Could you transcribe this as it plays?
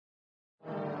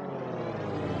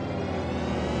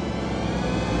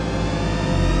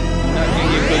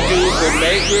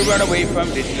make we run away from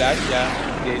this clash,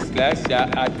 yeah. This clash, yeah.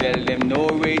 I tell them no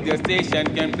radio station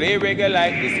can play reggae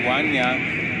like this one, yeah.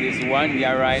 This one,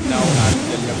 yeah, right now. I'm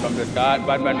telling you from the start,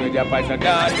 BADMAN Radio, Python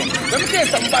dance. Let me say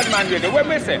some BADMAN Radio. What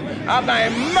me say? I'm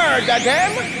going to murder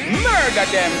them. Murder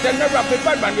them. Tell me rap with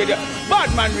BADMAN Radio.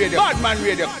 BADMAN Radio. BADMAN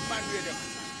Radio.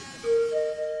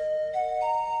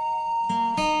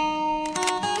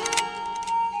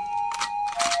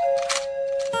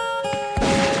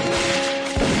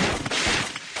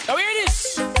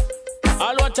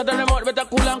 All watch out on them out, better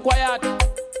cool and quiet.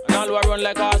 And all who run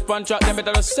like a horse punch track, them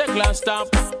better circle and stop.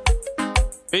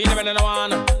 You never know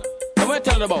one. Come on,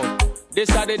 tell them about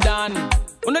this are the done.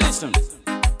 Wanna listen?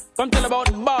 Come tell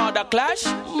about border clash.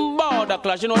 Border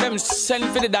clash. You know them send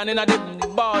for the done in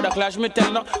the border clash. Me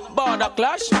tell them border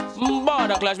clash.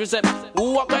 Border clash. Me say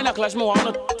what kind of clash me want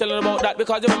to tell them about that,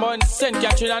 because you remember when St.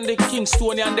 Catherine and the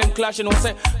Kingstonian and them clash, you know,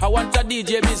 say I want a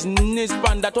DJ business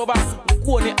band that over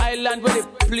Coney Island where they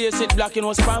place it black, you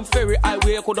know, Spam Ferry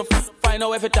Highway. You could find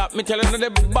out if it tap. Me tell them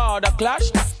the border clash.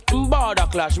 Border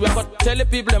clash. We have got to tell the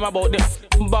people them about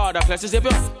the border clash. You see, if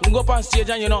you go up on stage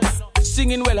and you know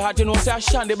singing well hard, you know, say I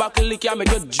shandy back lick you,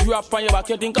 make you drop on your back.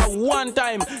 You think of one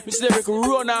time Mr. Eric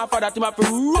run off of that, him have to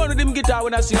run with him guitar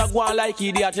when I sing a go on like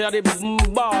idiot. You know the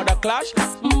border clash.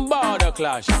 Border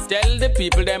clash. Tell the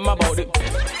people them about it.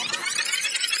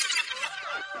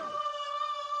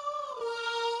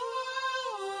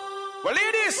 Well,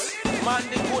 ladies, man,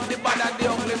 the good, the bad, and the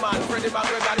ugly man, Freddie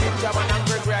McGregor, Lip Jaman, and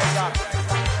Greg Riser.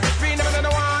 Free never the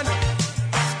one.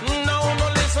 No, no,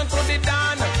 listen to the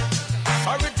Dan.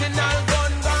 Original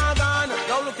gun, gorgon.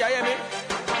 Now look, you hear me?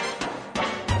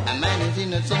 A man is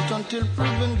innocent until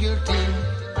proven guilty,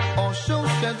 or so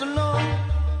says the law.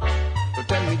 So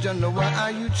tell me, John, why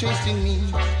are you chasing me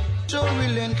so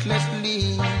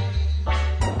relentlessly?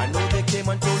 I know they came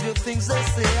and told you things they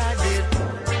say I did,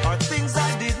 or things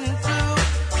I didn't do.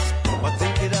 But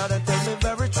think it out and tell me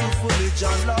very truthfully,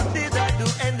 John Law, did I do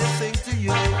anything to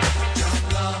you?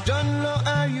 John Law,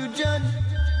 are you judge?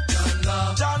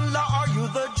 John Law, are you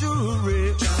the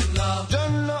jury?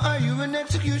 John Law, are you an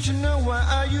executioner? Why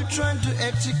are you trying to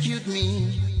execute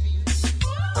me?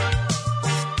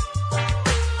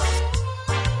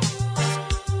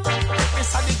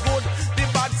 It's the good, the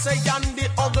bad, say, and the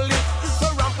ugly. The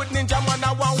ramp with Ninja Man,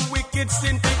 I want wicked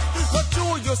synthetic. But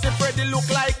you used to Freddy look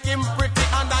like him pretty,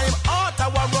 and I'm out, I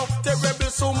want rough,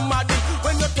 terrible, somebody.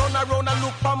 When you turn around and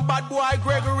look from bad boy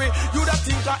Gregory, you da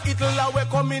think a Hitler will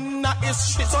come in na his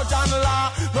shit. So John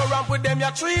Law, no ramp with them,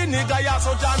 ya three nigga, ya.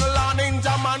 So John Law,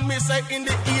 Ninja Man, me say in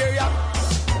the area.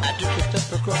 I took a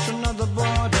step across another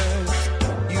border.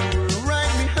 You were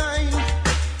right behind.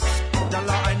 John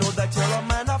Law, I know that you're a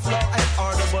man of law and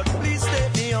order, but please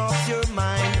take me off your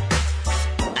mind.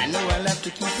 I know I'll have to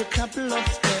keep a couple of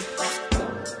steps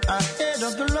ahead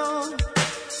of the law.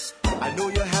 I know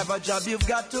you have a job you've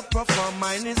got to perform.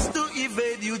 Mine is to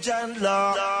evade you, John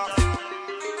Law.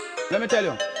 Let me tell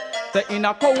you. Say in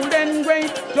a cold and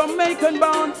great Jamaican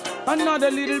barn,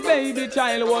 another little baby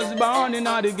child was born in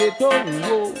the ghetto.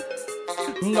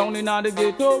 Whoa. Down in the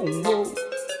ghetto. Whoa.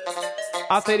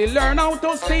 I said he learn how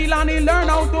to steal and he learn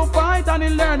how to fight and he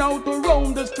learn how to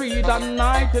roam the street at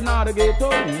night in the ghetto.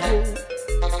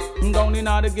 Whoa. Down in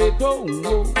the ghetto.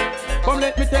 Whoa. Come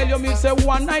let me tell you, me say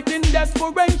one night in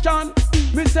desperation,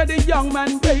 me say the young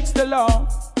man breaks the law.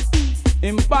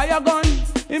 Him buy a gun,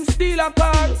 him steal a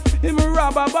car, him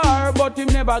rob a bar, but him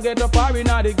never get a far in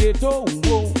the ghetto.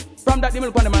 Whoa. From that the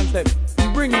milk on the man step,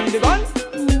 bring in the gun,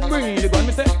 bring in the gun.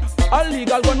 Me say a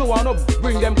legal gun, me wanna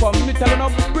bring them come. Me tell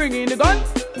them bring in the gun,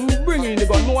 bring in the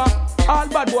gun. Me want all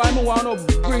bad boy, me wanna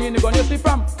bring in the gun. You see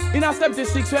from in a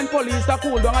 76 when police are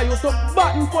cool down, I used to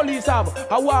button police have.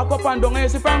 I walk up and down, and you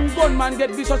see from gunman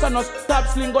get vicious and no stop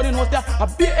sling gun, you know, there a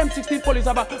BM60 police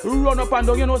have a run up and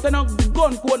down, you know, say no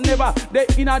gun code never, they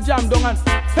in a jam down, and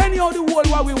anyhow the whole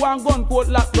while we want gun code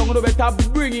locked down, you better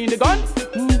bring in the gun,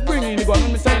 bring in the gun.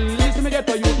 When me say, listen, me get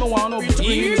to use, me wanna bring in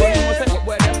the gun, you know, say,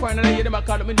 where they find and I hear them a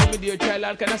call up, me do me dear child,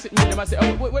 and can I sit me them and say,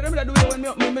 oh, what them do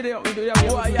when me do that,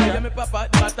 oh, yeah, me papa,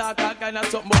 my talk, kind of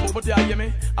something, but you hear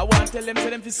me, I want to tell them, say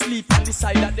them to sleep and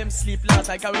decide that them sleep last.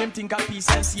 Like how them think of peace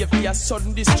and safety as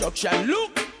sudden destruction.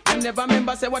 Look, I never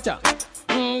remember say what ya.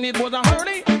 It was a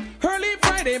early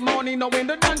Friday morning. Now when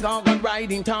the dance gone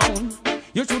riding town,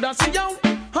 you should have seen yo.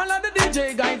 All of the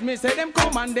DJ guys, me say them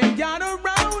come and them gather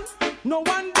around. No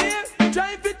one there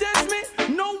try to test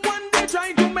me. No one there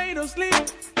try to make us sleep.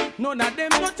 None of them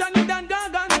not Johnny than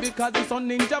Gargan because it's on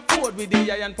Ninja Ford with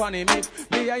the iron panny me.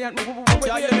 The iron.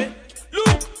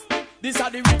 Look, this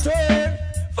are the return.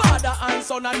 Father and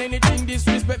son and anything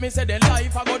disrespect me say their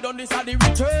life I go down, this are the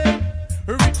return.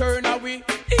 return away.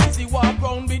 Easy walk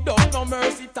round without no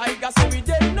mercy. Tiger say we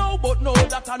dead now, but know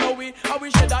that I know we. I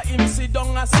wish that him sit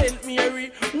down and St.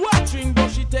 Mary. Watching though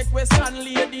she take Western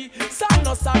lady. Son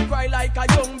no start cry like a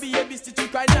young baby. Stitchy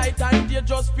cry night and day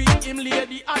just feed him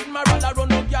lady. Admiral a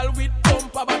run a girl with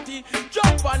bumper body.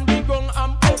 Jump on the ground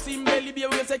and bust him belly. Be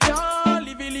away say can't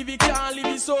live it, can't live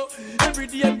it. So every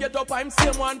day him get up I'm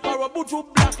same one power. But you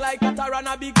black like a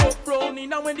Tarana big up brownie.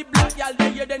 And when the black girl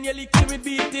they hear then nearly kill with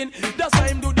beating. That's why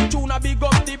him do the tune a big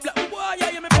up the black. Why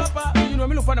yeah, me papa? You know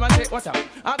me look for them and say, watch out.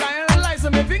 I got a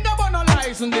license, me finger but no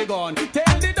license they gone.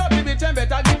 Tell the dirty bitch and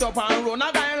better get up and run.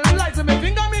 I got a license, me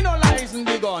finger me no license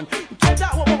they gone. Catch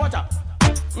out, watch out.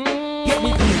 Get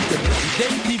me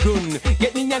then the gun.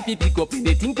 Get me and pick up in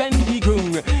the think and the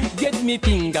gun. Get me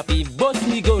finger fi bust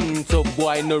me gun. So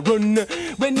boy no run.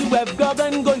 When you have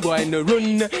gorgon gun, boy no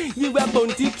run. You have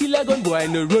bounty killer gun, boy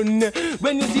no run.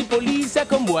 When you see police I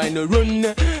come, boy no run.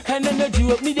 And I know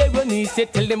you up me they run. He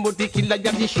said tell them about the killer you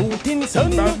have the shooting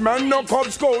son. That man no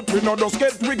Cub Scout. We no just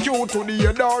get recruit to the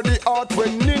head or the heart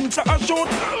when ninja a shoot.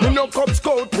 We no Cub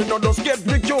Scout. We no just get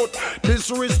recruit.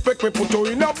 Disrespect we put you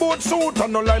in a boat suit.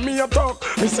 And no like me a talk.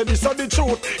 Me say this are the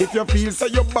truth. If you feel say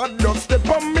you bad, just step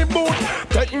on me boot.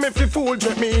 Take me fi fool,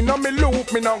 check me in a me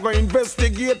loop. Me now go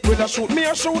investigate. Will I shoot me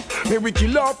a shoot? Me we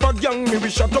kill up a gang. Me we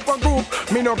shut up a group.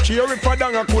 Me no care if a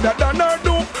dang a coulda done or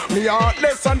do. Me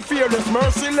heartless and fearless,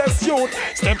 merciless youth.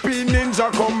 Step in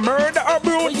ninja come murder a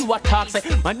brute. When you a talk say,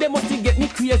 man them must get me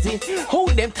crazy. How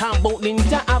them talk about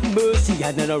ninja have mercy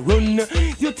and then a run.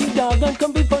 You think gorgon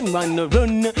come be fun, man no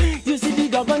run. You see the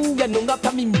gorgon, you know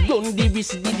after me run the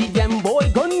wrist the damn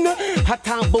boy gun. I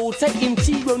talk about say him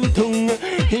see run tongue.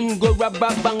 Him go rob a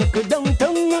bank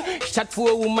downtown. Shot for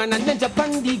a woman and then jump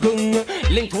on the gun.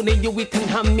 Link to the you we can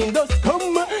ham in those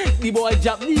come. The boy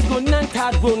drop the gun and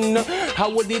start run. How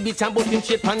would they be about him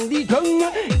shape on the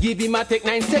gun? Give him a take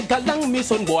 9 seconds long, me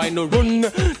son boy no run.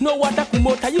 No water come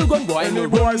out of you gun boy no run.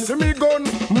 Boy see me gun,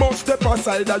 must step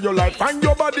aside of your life and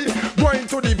your body. Going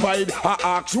to divide, I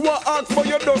ask you a ask but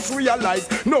you just realize.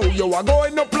 No you are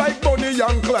going up like Bonnie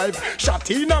and Clyde.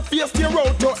 Shot in a face tear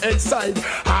out your head side.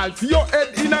 Half your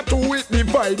head in a two it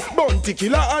divide. Bounty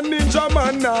killer and ninja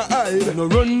man na hide. No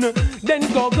run, then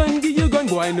gorgon give you gun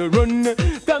boy no run.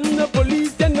 Come the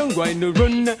police then don't go no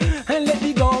run. And let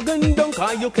the gorgon don't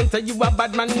call you can tell you a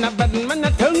bad man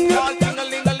a tongue. All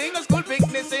ting-a-ling-a-ling, a school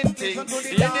picnic in ting. Let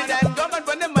the damn gorgon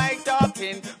when the mic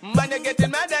talking. Man, you're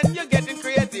getting mad and you're getting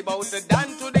crazy. About the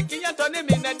Dan to the key and turn him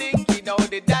in a dinky. Now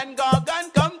the Dan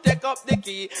gorgon come take up the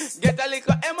key. Get a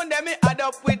little M and then me add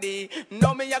up with D.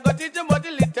 Now me I got teach him about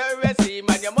the literacy.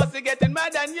 Man, you must be getting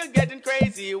mad and you're getting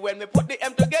crazy. When me put the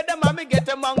M together, man, me get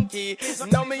a monkey.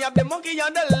 Now me have the monkey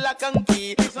on the lock and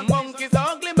key. Monkeys are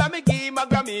ugly, man, me give him a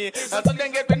Grammy. So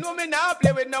then get to know me now,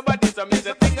 play with nobody. So me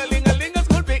say ting-a-ling-a-ling, a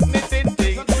school picnic in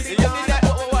ting. You see that?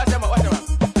 Oh, watch them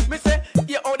out. Me say,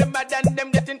 yeah, all them mad and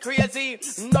them getting crazy.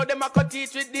 Now them a cut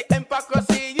teach with the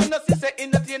hypocrisy. You know, see, say,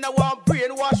 in the teen, I want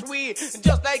brainwash we.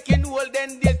 Just like in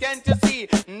olden days, can't you see?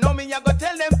 Now me, I go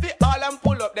tell them fi all and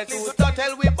pull up the shoes. So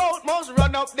tell we both must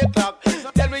run up the clock.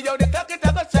 Tell me how the clock it,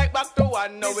 I go strike back to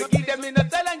one. Now we give them in a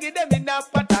style and give them in a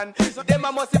pattern. Them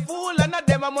a must a fool and a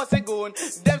them a must a goon.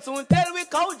 Them soon tell we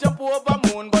cow jump over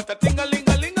moon. But a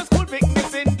ting-a-ling-a-ling, a school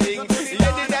picnic in ting. Lady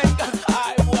them,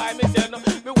 I boy, me tell no.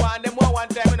 Me want them more one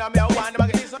time, and me I want them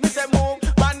again. Me say move,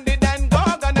 man, the Dan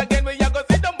gorgon again. We a go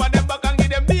sit them on them back and give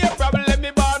them be a problem. Let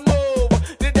me born move.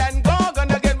 The Dan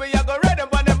gorgon again. We a go read them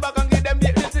on them back and give them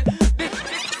be.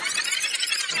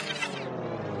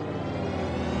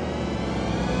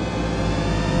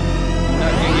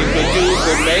 Nothing you could do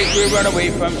could make we run away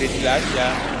from this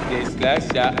slasher. This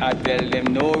slasher, I tell them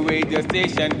no radio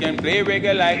station can play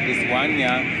reggae like this one,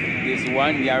 yeah. This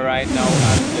one, yeah, right now.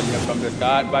 I tell you from the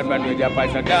start, BADMAN RADIO,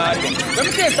 Python dance. Let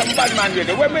me say some BADMAN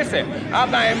RADIO. What me say?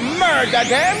 I'm going to murder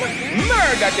them.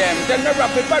 Murder them. Tell me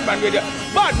rap with BADMAN RADIO.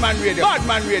 BADMAN RADIO.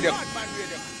 BADMAN RADIO.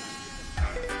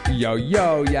 Yo,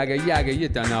 yaga, you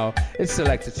don't know. It's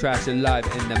Sleng Teng Riddim live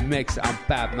in the mix on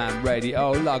BADMAN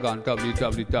Radio. Log on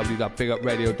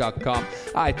www.bigupradio.com.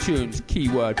 iTunes,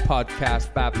 keyword,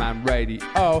 podcast, BADMAN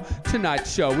Radio.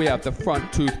 Tonight's show, we have the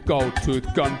front tooth, gold tooth,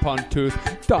 gun pun tooth,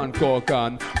 Don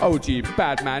Gorgon, OG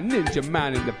Badman, Ninja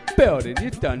Man in the building. You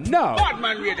don't know.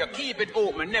 BADMAN Radio, keep it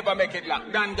open, never make it lock.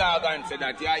 Don Gorgon said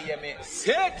that, you hear me?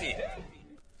 Set it.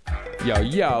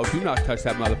 Yo, do not touch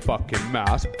that motherfucking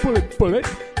mouse. Bullet.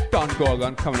 Don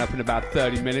Gorgon coming up in about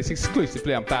 30 minutes,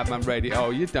 exclusively on Batman Radio.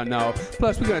 You don't know.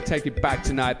 Plus, we're going to take you back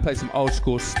tonight, play some old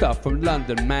school stuff from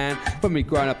London, man. When we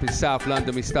growing up in South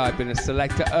London, we started being a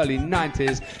selector early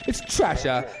 90s. It's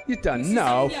Trasha. You don't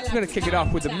know. We're going to kick it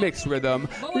off with a mixed rhythm.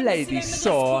 Lady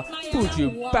Saw,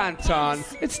 Buju Banton.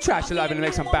 It's Trasha live in the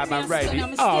mix on Batman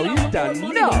Radio. Oh, you don't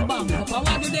know.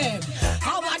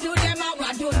 How I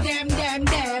do them,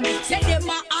 them. Say them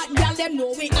a hot girl, them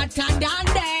know we hotter than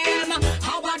them.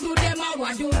 How I do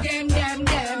them,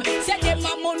 them. Say them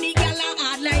a money girl, a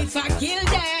hard life I kill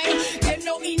them. Them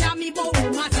no inna me, but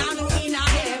who matter no inna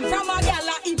them. From a girl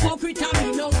a hypocrite,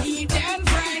 me no keep them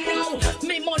friend. No,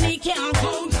 me money can't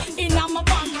count inna my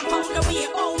bank account. The way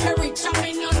out the rich, I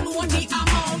me not know the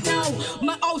amount now.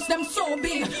 My house them so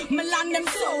big, my land them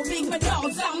so big, my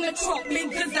dogs and my truck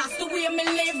big, 'cause that's the way me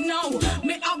live now.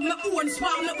 Me have my own spa,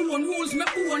 my own rules, my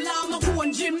own law, my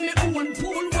own gym, my own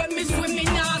pool where me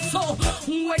swimming now. So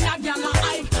when a gal a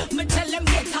hype, me tell them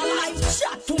get a life.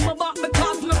 Chat to my back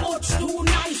because me much too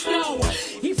nice now.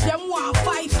 If them want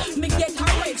fight, me get a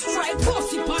red stripe,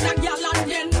 gossip on a gal and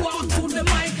then walk to the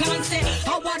mic and say,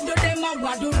 how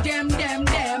I do them, them.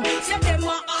 Say them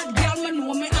a hot gal, me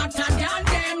know me hotter than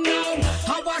them now.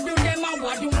 How I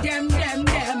do them, them.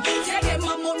 Say them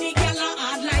a money gal a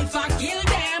hard life I kill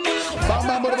them.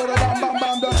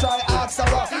 Bam, don't try ask her.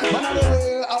 Man of the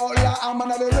real outlaw, and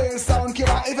man of the real sound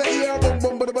killer. If you hear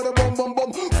boom,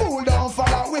 fool don't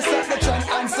follow. We set the trend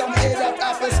and some idiot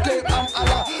have escape and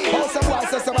Allah. How some boys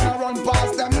say some wanna run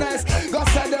past them nest. Go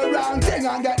say the wrong thing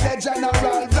and get the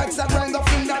general vex and bring the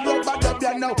finger rubber dub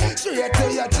you know. Straight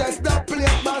to your chest, the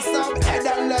plate bust up, head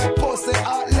and left pussy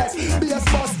heartless. Bass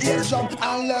bust, ear jump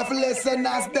and left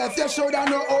listeners deaf. You shoulda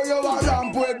know how you are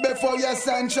ramp with before you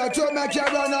send you to make you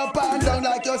run up and down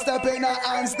like you step in a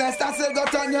ant's nest. And say go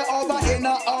turn you over in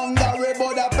a Hungary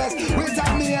Budapest. With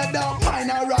a made up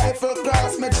minor rifle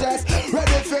cross my chest.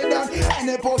 Ready for them,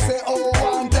 any pussy who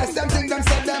want test. Them think them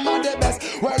say them are the best.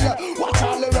 Well, watch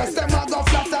all the rest. Them a go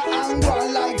flatter and go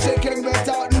like chicken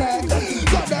without neck.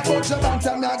 Got them butcher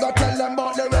banter me, I go tell them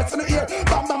about the rest of the year.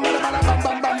 Bam,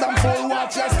 full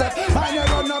watch your step. Man, you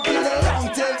run up in the long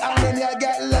tail and then you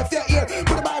get left your ear.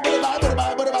 Put the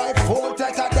bye, full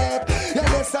take a dip. You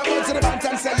listen to the band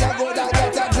and say you go that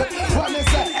get a drip. When you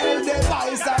say L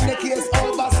device and the case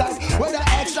oversized with an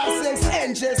extra 6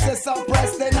 inches to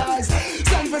suppress the noise.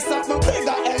 Send for something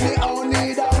bigger, anyhow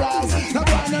need a rise. Now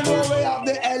when you know we have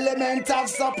the element of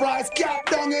surprise. Cap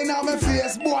down in on my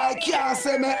face, boy, can't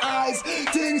see my eyes.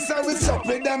 Things so we suck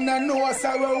with them, no know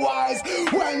so we wise.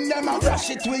 When them a rush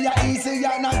it, we are easy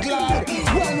and a glide.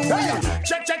 When we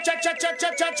check,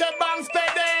 bang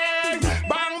steady,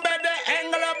 bang better,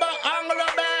 angle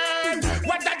bang.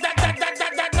 What that.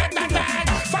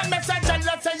 From me say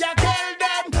jealous say you kill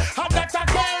them, and that I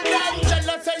kill them.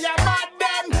 Jealous say you mad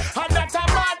them, and that I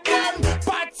mad them.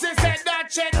 Patsy said that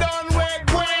she done with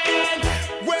Gwen.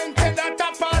 When said that a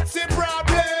Patsy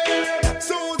problem.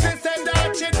 Susie said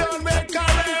that she done with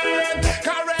Karen.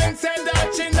 Karen said that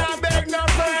she not beg no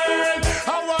friend.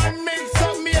 I want mix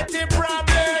up matey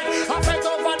problem. I fight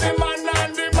over the man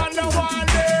and the man no want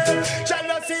them.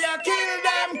 Jealousy I kill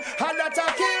them, and that I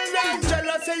kill them.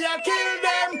 Jealousy I kill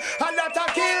them, and that I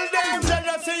kill them.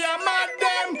 Jealousy I mad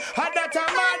them, and that I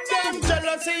mad them.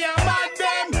 Jealousy I mad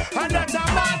them, and that I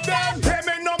mad them. Pay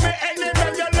me know me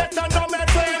anywhere, you let her know me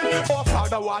friend. Oh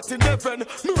Father, what in heaven?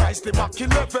 Me rise the back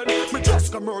 11. Me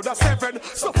just come murder 7.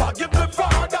 So forgive me,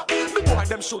 Father. The boy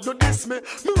them should do this me.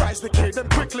 Me rise the kid them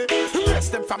quickly. Erase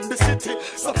them from the city.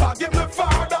 So forgive me,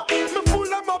 Father. Me fool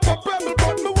them up a pebble,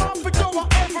 but me want to go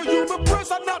wherever you. Me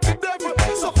praise and not the devil.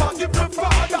 So forgive me,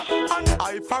 Father. An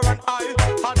eye for an eye,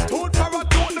 a tooth for a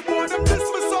tooth. The boy them this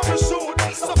me so me shoot.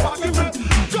 So forgive me.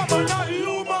 Come on, a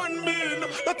human being.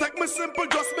 They take me simple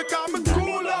just because me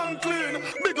cool and clean.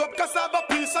 Big up cassava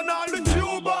piece and all the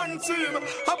Cuban team.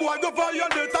 A boy go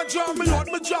violate a jam me out,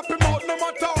 me drop him out no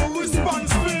matter how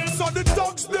response feel. So the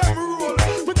dogs them roll.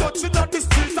 We touching at the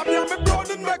streets and me and me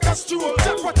brown and make a stroll.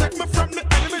 Just protect me from the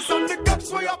enemies and the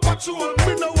cops where you patrol.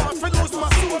 Me no want to lose my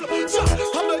soul.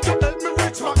 Just I make you help me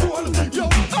reach my goal. Yo,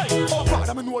 hey, oh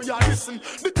Father, me know you listen.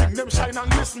 The thing them shine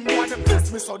and listen. Why them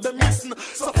diss me so them listen.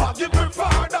 So forgive me,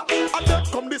 Father. And then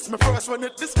come this me first. When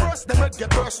it disperse, them it get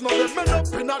personal. Them men up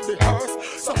in at the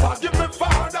hearse. So forgive me,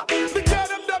 Father. The girl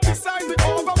them that beside me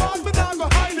overall. Me not go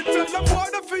hide it. Tell them boy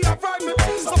the fear find me.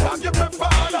 So forgive me,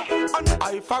 Father. An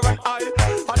eye for an eye,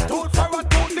 a tooth for a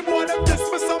tooth. The boy them diss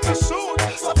me so me shoot.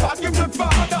 So forgive me,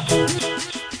 Father.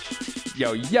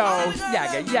 Yo,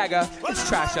 yaga, yaga. It's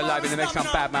Trasha live in the mix on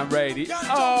Batman Radio.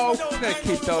 Oh, we're gonna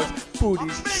keep those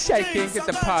booties shaking, get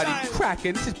the party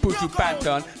cracking. This is Buju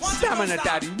Banton, Stamina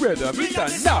Daddy Rhythm. You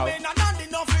don't know.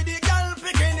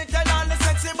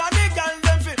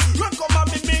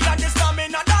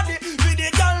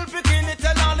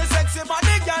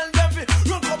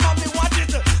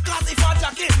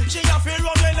 She a feel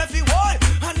run well if you boy,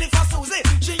 and if a Susie,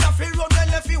 she a feel run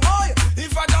well if you boy.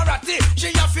 If a Dorothy, she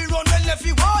a feel run well if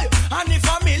you boy, and if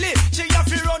a Millie, she a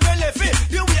feel run well if you.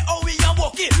 The way how we a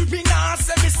walk it, me nah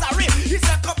say me sorry. It's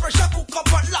a couple shot, cook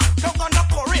up a lot, tongue on a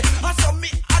curry. And so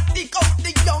me a dig out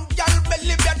the young girl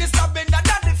belly, be a disturbing that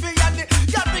daddy fi and the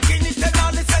girl bikini tell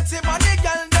all the sexy man the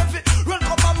girl them fi run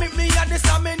come and meet me and the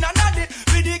stamina daddy.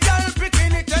 Fi the girl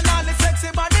bikini tell all the sexy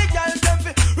man the girl them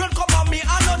fi run come and me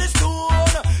and on the stool.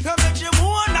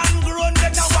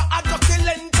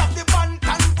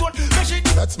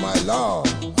 That's my law.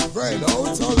 My brain, oh,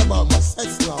 it's all about my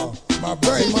sex law. My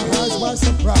brain, my eyes by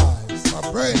surprise.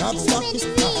 My brain, I'm stuck is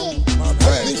pie. My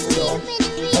brain,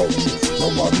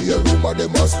 nobody a rumor, they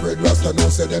must spread Rasta, no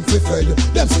say them fi fed.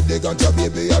 Them see they ganja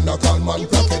baby and a call man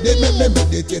crackhead. They make me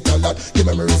meditate a lot, give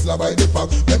me wristler by the pack.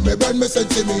 Make me burn me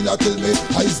sense me not kill me.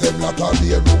 Eyes them like a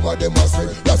be a rumor, they must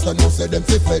spread Rasta, no say them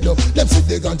fi fed. Them see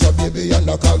they ganja baby and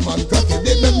a call man crackhead.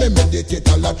 They make me meditate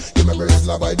a lot, give me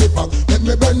wristler by the pack. Make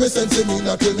me burn me sense me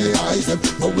not kill me. Eyes them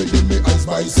go within me eyes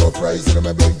by surprise. And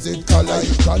my brains it collide.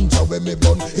 Ganja when me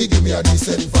bun, he give me a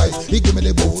decent vice. He give me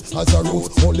the boat as a road,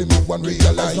 only me one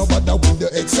realize. No matter with the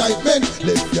excitement,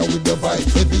 left here with the vibe.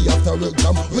 Maybe after a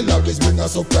jam, will always bring a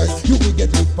surprise. You will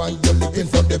get licked and you're licking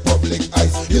from the public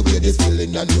eyes. The way this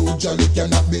feeling and you jolly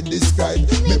cannot be described.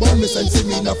 Me born me sense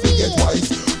me not forget wise.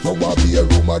 No one be a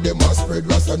rumor, they must spread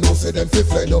Rasta, no say them fi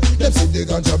fled up. Them see the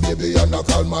ganja baby and a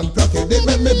call man crackhead. They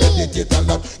make me meditate a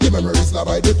lot, give me wristler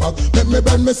by the pack. Make me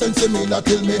burn me sense me not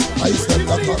kill me. I step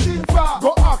like a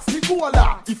go ask the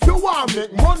cola. If you want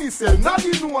make money sell, not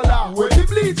the nola. Where the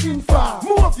bleaching far,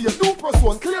 more of your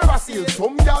 2+1 clearer seal.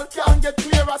 Some y'all can't get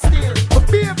clearer still. But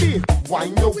baby,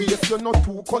 wine your waist, you're not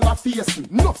too color facing.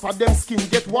 Enough of them skin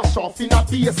get washed off in a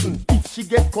basin. If she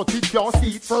get cut, it can't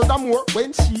see it. Furthermore,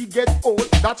 when she get old,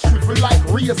 that shrivel like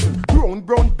raisin.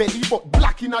 Brown belly, but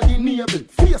black in the navel.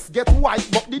 Face get white,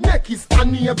 but the neck is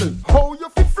unable. How you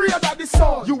feel afraid of the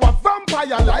sun? You a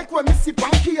vampire like when me sip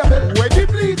on cable. Where the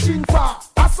bleaching far,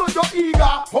 I saw your eager.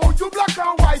 How you black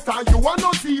and white and you are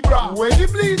no zebra. Where the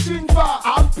bleaching far,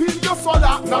 I'll peel your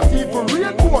soda. Not even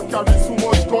rainbow carry so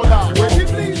much color. Where the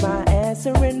bleaching, my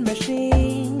answering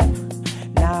machine.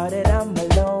 Now that I'm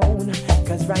alone,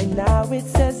 cause right now it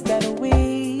says that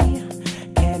we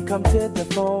can't come to the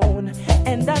phone.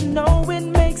 And I know it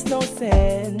makes no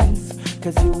sense,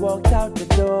 cause you walked out the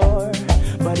door.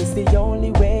 But it's the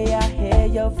only way I hear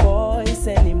your voice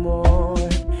anymore.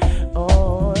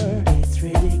 Or it's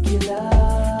ridiculous.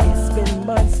 It's been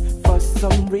months, for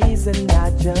some reason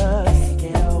I just can't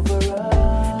get over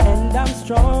us. And I'm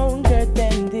stronger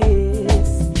than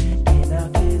this.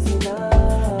 Enough is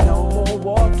enough. No more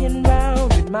walking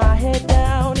round with my head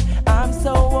down. I'm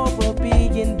so over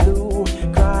being blue,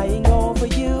 crying over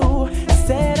you.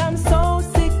 Said I'm so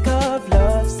sick of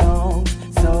love songs,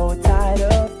 so tired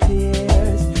of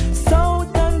tears, so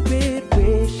done with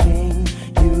wishing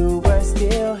you were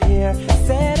still here.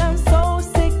 Said I'm so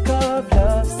sick of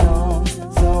love songs,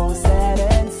 so sad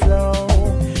and slow.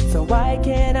 So why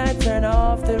can't I turn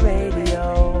off the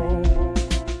radio?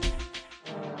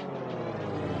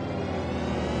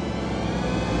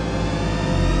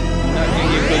 Nothing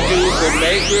you could do could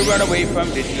make me run away from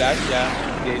this slasher.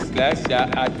 This slasher,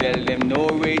 I tell them no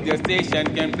radio station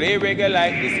can play reggae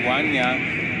like this one, yeah.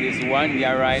 This one,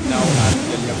 yeah, right now. I'm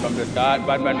telling you from the start,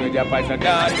 Badman Radio, Python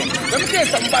Dance. Let me say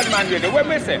some Badman Radio. What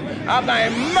me say? I'm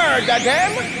going to murder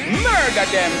them. Murder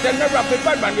them. Tell me rap with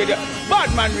Badman Radio.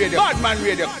 Badman Radio. Badman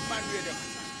Radio.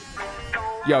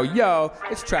 Yo,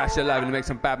 it's Trasha live in the mix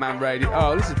on Batman Radio.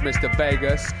 Oh, this is Mr.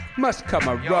 Vegas. Must Come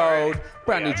a Road.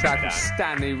 Brand new track from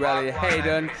Stanley Relly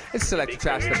Hayden. It's Selected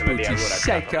Trash, the Booty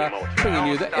Shaker. Bringing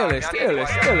you the illest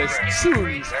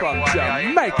tunes from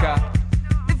Jamaica.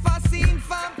 If I seen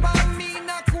fan pan me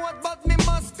not quote, but me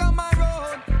must come a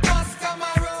road. Must come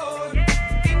a road.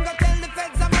 Him go tell the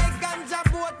feds I make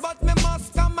ganja boat, but me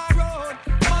must come a road.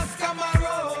 Must come a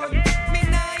road. Me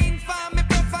nah infam, me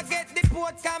prefer get the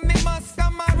port, can me must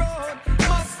come a road.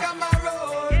 Must come a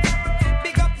road.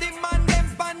 Big up the man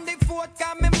them pan the fort,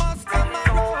 can me must come a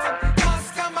road.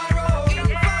 Must come a road.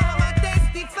 Infam I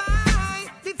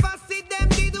testify. The fussy them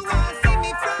did want see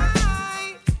me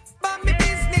fry. But me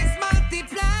businessman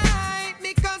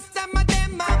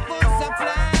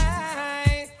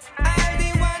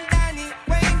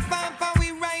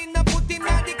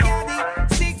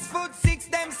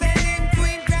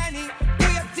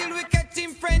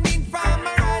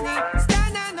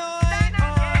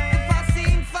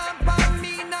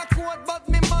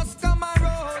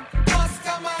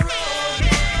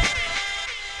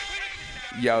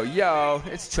Yo, yo,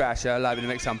 it's Trasha, live in the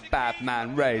mix on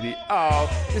BADMAN Radio. Oh,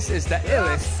 this is the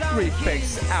illest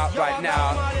remix out right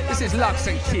now. This is Lux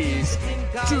and Keys,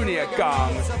 Junior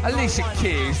Gong, Alicia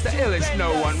Keys, the illest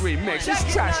no one remix. It's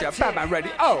Trasha, BADMAN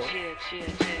Radio. Oh.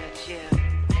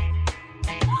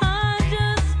 I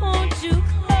just want you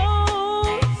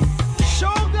close.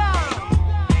 Sugar.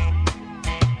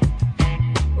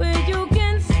 Where you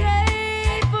can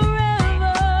stay forever.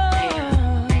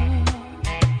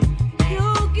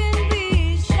 You can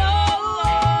be sure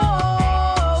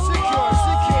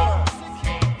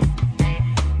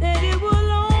that it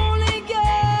will only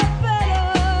get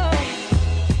better.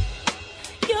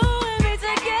 You and me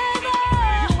together,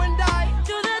 you and I,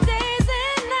 through the days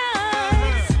and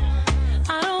nights.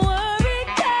 I don't worry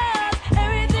 'cause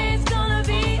everything's gonna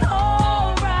be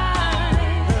alright.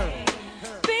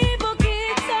 People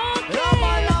keep talking,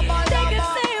 they can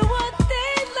say what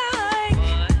they like,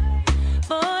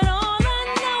 but all I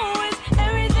know is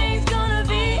everything's gonna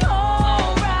be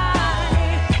alright.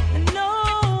 And no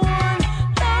one.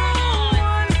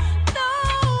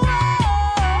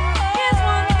 Here's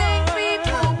one thing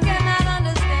people cannot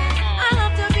understand. I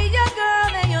love to be your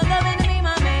girl and you're loving to be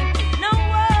my man. No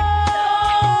one.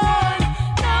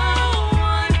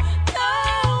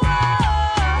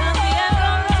 'Cause we have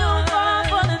come too far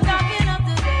for the knocking up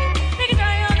today. They can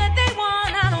try all that they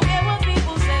want, I don't care what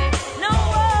people say. No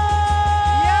one.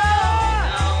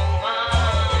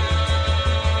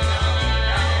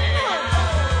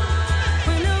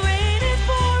 When the rain is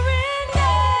pouring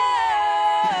down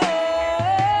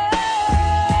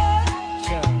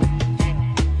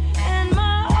and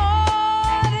my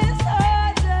heart is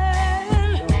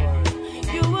hurting,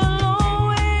 you will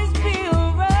always be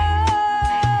around.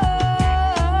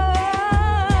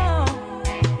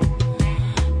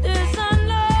 This I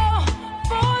know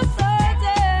for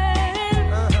certain.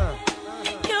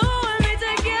 You and me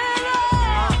together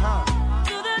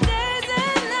through the days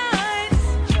and nights.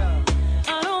 I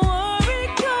don't worry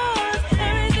 'cause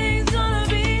everything's gonna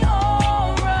be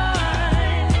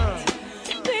alright.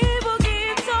 People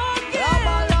keep talking,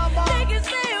 they can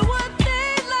say what they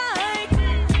like,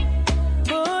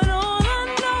 but all I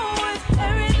know is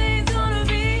everything's gonna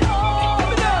be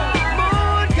alright.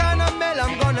 Mood caramel,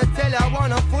 I'm gonna tell you, I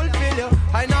wanna fulfill you.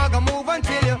 I not gonna move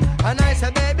until you, and I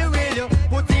say, baby, will you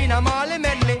put in a Marley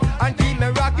medley and keep me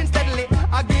rocking steadily?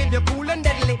 I give you cool and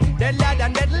deadly, deadly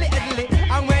and deadly, deadly.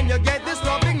 And when you get this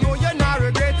loving, no, you're not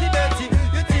regret it, dirty.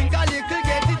 You think a little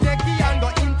get it, techie and go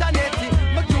internety.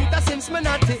 My cute since me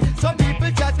naughty. Some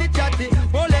people chatty, chatty.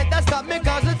 Won't let that stop me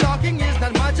 'cause the talking is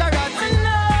not majority.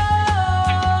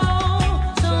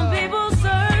 Some people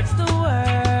search the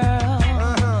world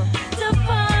to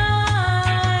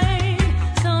find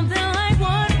something like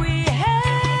what we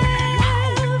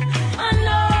have. I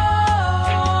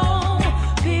know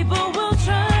people will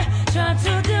try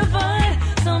to divide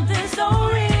something so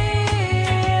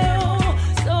real.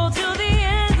 So till the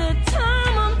end of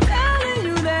time, I'm telling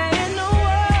you there ain't no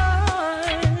one.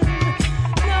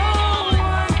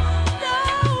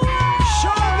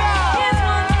 Here's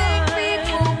one thing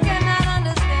people cannot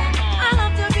understand. I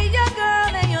love to be your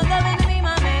girl and you're loving to be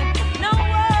my man. No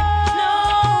one.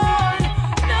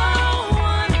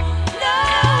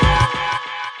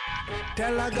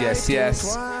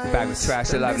 Yes. Back with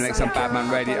Trasha, live in the mix on BADMAN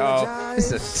Radio.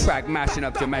 This is a track mashing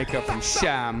up Jamaica from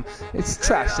Sham. It's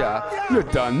Trasha. You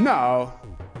don't know.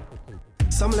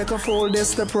 Some like a fool,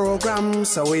 this the program.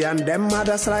 So we and them had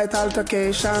a slight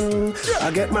altercation. I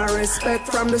get my respect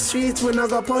from the streets when I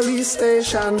go police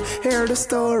station. Hear the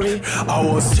story. I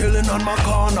was chilling on my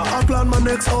corner, I plan my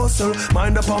next hustle.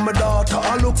 Mind upon my daughter,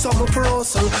 I look something for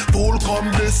hustle. Fool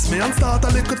come this me and start a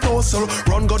little tussle.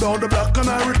 Run go down the block and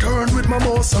I return with my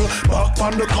muscle. Back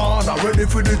on the corner, ready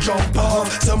for the jump off.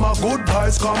 Say my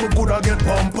goodbyes, come good I get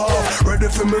bump off. Ready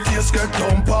for me face get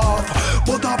dump off.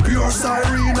 But a pure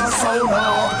siren a sound off.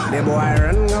 The boy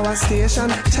run our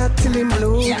station, chat till him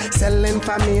blue. Sell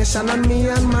information on me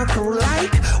and my crew.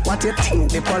 Like, what you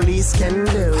think the police can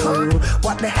do?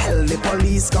 What the hell the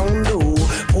police gon' do?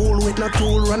 Fool with no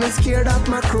tool, running scared of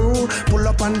my crew. Pull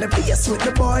up on the base with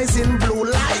the boys in blue.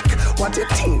 Like, what you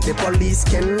think the police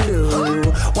can do?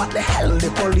 What the hell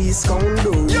the police gon'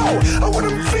 do? Yo, I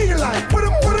wouldn't feel like, what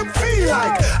them feel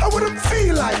like? I wouldn't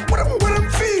feel like, what them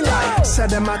feel like? Say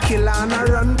them a killer and a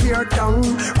run pure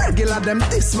tongue. Regular them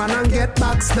this man and get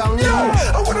backs down. Yo,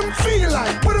 I wouldn't feel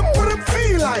like, what them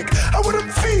feel like? I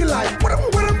wouldn't feel like, what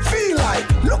them feel like?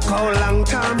 Look how long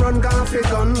time run gone for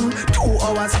gun. 2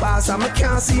 hours pass and I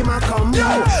can't see my come. Yo,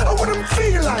 I wouldn't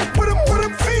feel like, what them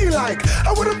feel like?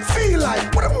 I wouldn't feel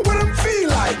like, what them feel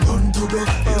like? Run to the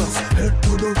hills, head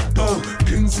to the town.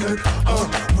 Kings get hot,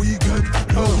 we get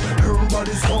low.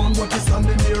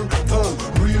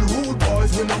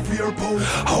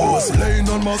 Just laying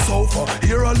on my sofa,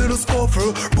 hear a little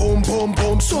scuffle. Boom, boom,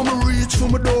 boom, so me reach for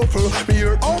my duffel. Me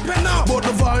hear open up, but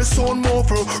the voice sound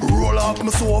muffle. Roll off my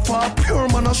sofa, pure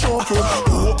man a shuffle.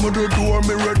 Open the door,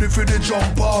 me ready for the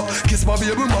jump off. Kiss my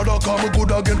baby mother, cause me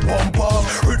good I get pump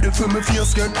off. Ready for me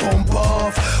face get pump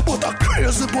off. But a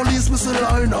crazy police me say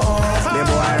line off. The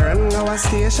boy run our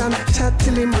station, chat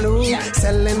till him blue.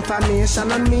 Sell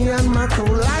information on me and my crew.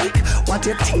 Like, what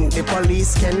you think the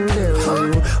police can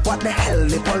do? What the hell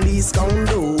the police gon'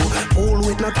 do? Fool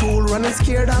with no tool, running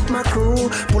scared of my crew.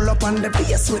 Pull up on the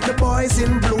base with the boys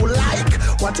in blue. Like,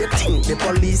 what you think the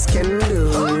police can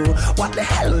do? What the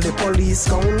hell the police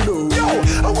gon' do? Yo,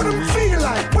 I what them feel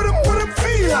like, what them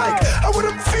feel like. I what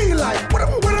them feel like, what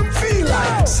them feel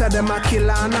like. Say them a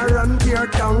killer and a run pure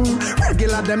tongue.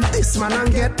 Regular them this man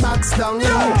and get backs down. Yo,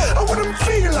 I what them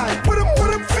feel like, what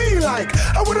them feel like.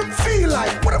 I what them feel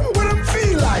like, what them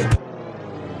feel like.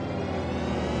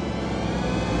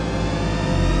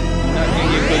 Nothing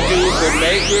you could do could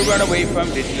make me run away from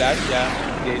this slasher.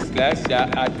 This slasher,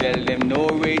 I tell them no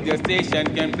radio station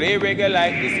can play reggae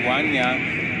like this one, yeah.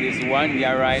 This one,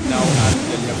 yeah, right now. I'm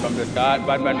telling you from the start,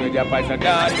 Badman Radio, Python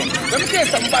Dance. Let me say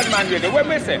some Badman Radio. What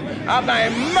me say? I'm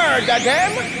going to murder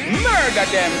them.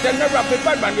 Tell me rap with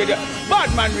Badman Radio.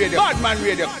 Badman Radio. Badman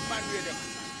Radio.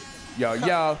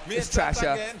 Yo, it's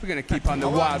Trasha. We're gonna keep on the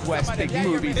Wild West big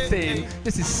movie theme.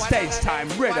 This is Stage Time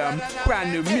Riddim,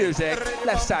 brand new music,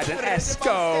 Left Side and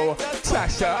Esco.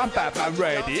 Trasha on Batman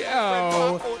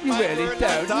Radio. You really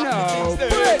don't know.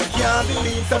 Can't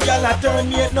believe some y'all are turn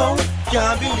yet now.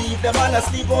 Can't believe them all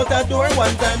asleep out the door.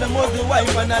 One time them was the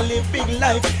wife and I live big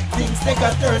life. Things take a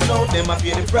turn now, them a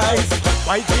pay the price.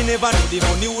 Wife you never know the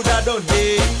money woulda done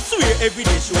hey. Swear every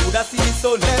day she woulda see the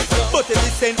sun. But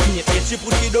every cent me she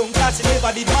put it down. Cause she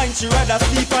never did mind, she rather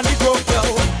sleep on the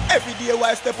ground. Every day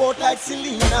wife step out like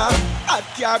Selena. Hot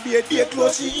car be a day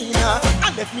close she in her.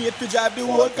 And left me to drive the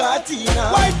whole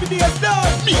Cartina. Wife be days done,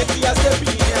 me a step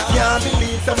in here. Can't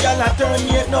believe some y'all are turn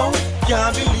yet now.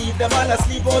 Can't believe them all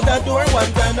asleep out the door.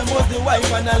 One time them was the wife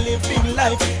and I live big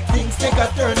life. Things take a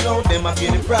turn now, them a pay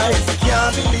the price.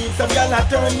 Can't believe some y'all are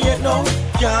turn yet now.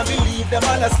 Can't believe them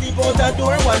all asleep out the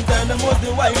door. One time them was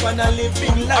the wife and I live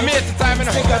big life. I'm here to time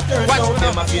Things take a turn now,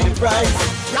 them a pay the price.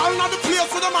 Y'all know the place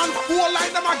for the man who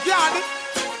like them a guard.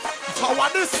 So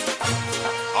what this?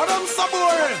 How them so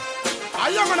boring?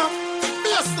 Are you gonna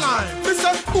baseline? Me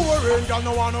say boring girl,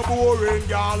 no want no boring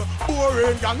girl.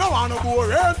 Boring girl, no want no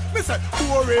boring. Me say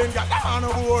boring girl, no want no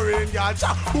boring girl.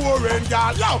 Boring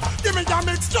girl, yo, give me your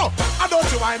mixture. I don't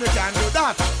see why me can do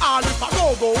that. All if I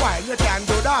go wine, you can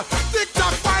do that. Tick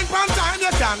tock, fine pan time,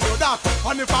 you can do that.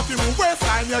 And if I feel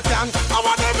waistline, you can. I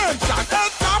want to mention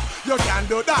head top, you can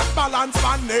do that. Balance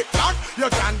pan neck back, you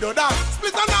can do that.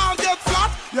 Split and all get flat,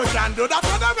 you can do that.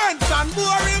 When I mention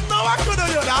boring, no I could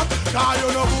do that. Cause you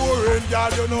no boring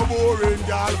girl, you no boring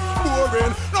girl.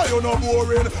 Boring, no you no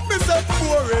boring. Me say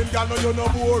boring girl, no you no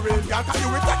boring girl. Cause you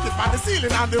will take it by the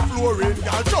ceiling and the flooring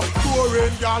girl. So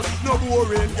boring girl, no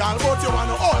boring girl. But you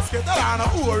want to horse get around a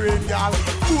boring girl.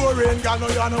 Boring girl, no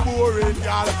you no boring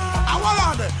girl. I want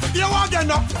on it, you want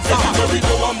get up. We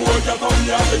go one more girl from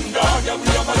the agenda. Girl we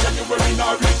have a January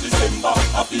now reach December.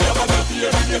 Happy ever dirty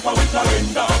every day for we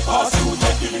calendar. Pass through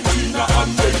checking in Tina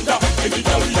and Brenda. Any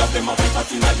girl we have them a fit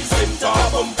at in the center.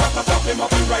 Bump at the top, them a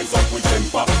fi rise up with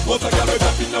temper. But a girl we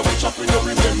got in a witch up we no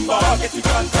remember. Get it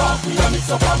and talk, we a mix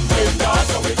up and blender.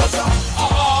 So we go say,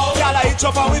 Girl I hitch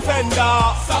up and we fender.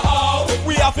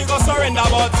 We have to go surrender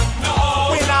but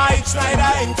we not hitch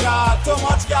neither enter. Too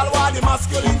much girl want the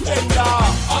masculine gender.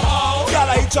 Girl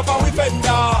I hitch up and we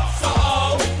fender.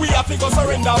 We have to go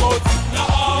surrender but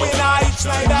we not hitch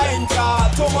neither enter.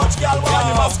 Too much girl want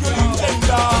the masculine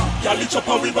gender. girl hitch up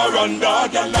and we veranda.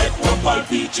 Girl like Opal,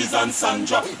 Peaches and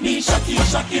Sandra. Nisha,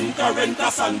 Keisha, Kim, Karen,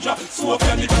 Cassandra.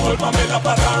 Sophia, Nicole, Pamela,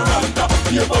 Pataranda.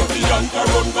 Hear about the Bianca,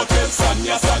 run go tell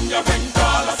Sanya, ring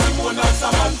Carla, Simone and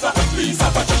Samantha. Lisa,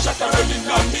 Patricia, Caroline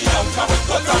and Bianca.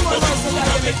 Cut and go to food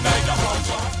and midnight a punch.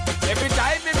 Every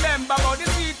time remember about the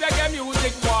sweet reggae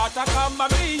music, water come a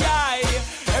me eye.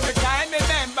 Every time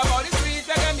remember about the sweet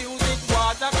reggae music,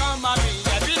 water come a me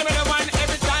eye. Feel me the one.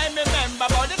 Every time remember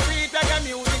about the sweet reggae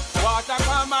music, water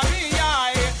come a me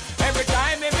eye. Every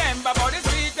time remember about the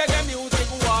sweet reggae music,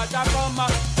 water come a.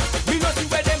 Me no see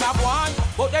where them a gone,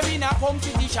 but them in a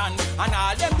competition, and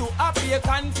all them do appear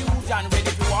confusion.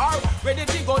 Ready to war, ready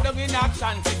to go down in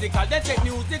action. Physical, they take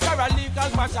music or a legal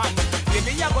fashion.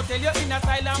 Maybe I go tell you in a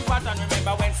silent pattern.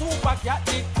 Remember when Super Cat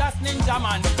did Class Ninja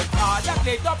Man? That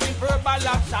played up in verbal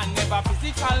action. Never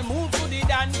physical move to the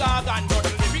Dan Gargan. But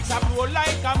the lyrics are blow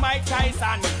like a Mike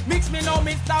Tyson. Mix me now,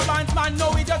 Mr. Bandsman,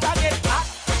 now we just a get hot.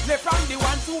 Left from the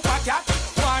one Super Cat.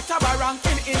 One Shabba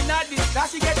ranking in this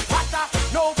class, she get fatter.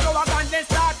 No flower gun, then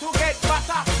start to get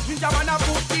fatter. Ninja man a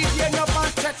put DJ up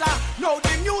and cheddar. Now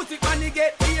the music man, he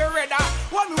get ear redder.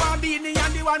 One want beanie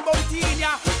and the one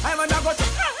Boutinia. I'm gonna go to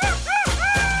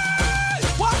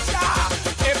watch ya.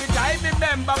 Every time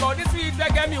remember about the sweet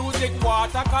reggae music,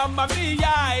 water come on me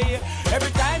eye.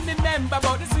 Every time remember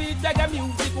about the sweet reggae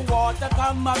music, water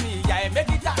come on me eye. Make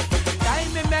it up.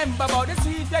 Time remember about the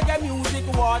sweet reggae music,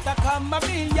 water come on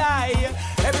me eye.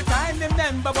 Every time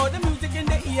remember about the music in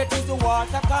the 80s,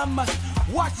 water come.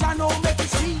 Watch ya now make it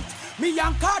sweet. Me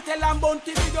and Cartel and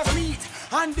Bounty we just meet.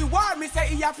 And the war me say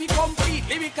he have to complete.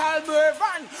 Lyrical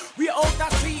Mervan, we out the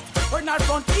street. We're not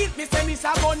front teeth, me say me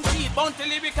say gun teeth. Bounty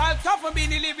lyrical tough and be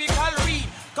the lyrical read.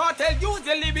 Cartel use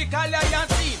the lyrical iron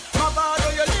seed. My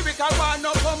body your lyrical one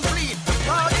no complete.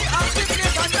 Body actively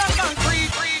and the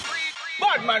concrete.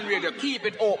 Badman Radio, keep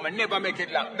it open, never make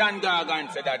it lock. Dan Gorgon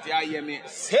said that, you hear me?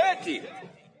 Set it.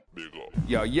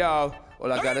 Yo, yo,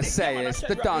 all I gotta say is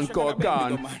the Don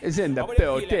Gorgon is in the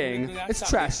building. It's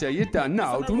Trasha, you don't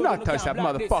know. Do not touch that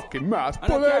motherfucking mouse.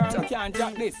 Bullet! You can't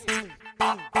drop this.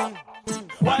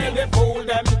 While they fool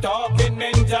them talking,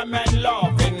 ninja men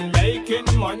laughing,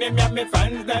 making money, me and me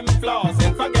fans them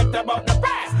flossing. Forget about the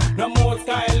past, no more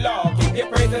skylark. Give your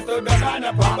praises to the man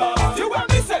above. You want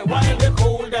me say, while they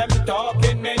fool them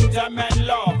talking, ninja men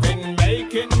laughing,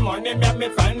 making money, me and me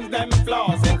fans them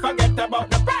flossing. Forget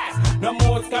about the past, no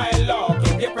more skylark.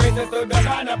 Give your praises to the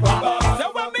man above.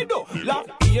 So what me do? Love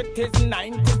 80s,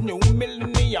 90s, new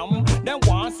millennium. They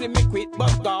want see me quit,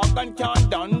 but Gorgon can't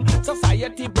done.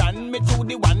 Society brand me to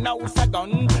the one house a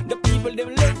gun. The people they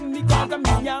let me cause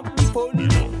me have the fun.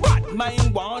 What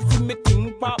mind wants see me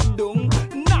think pop down.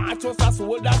 Not just a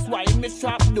soul, that's why me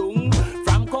strap down.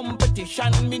 From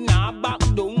competition me nah back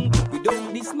down.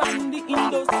 Without this man the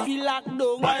industry locked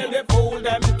down. While they fool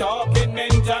them talking,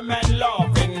 ninja men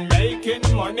laughing,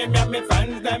 making money, me and me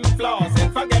fans them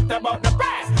flossing. Forget about the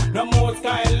past, no more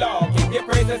skylark. Give your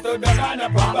praises to the man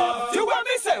above. You want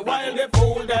me say, while they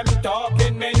fool them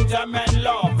talking, ninja men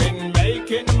laughing,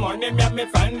 making money, me and me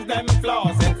fans them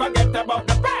flossing. Forget about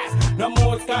the past, no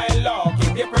more skylark.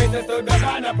 Give your praises to the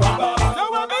man above.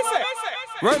 So what me say?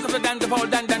 Words of the dance of all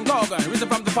Dan Gorgon, risen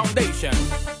from the foundation.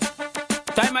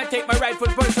 Time I take my rightful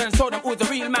position and show them who's the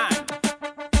real man.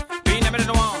 Be never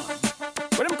the one.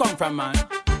 Where them come from, man?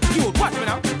 You watch me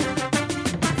now.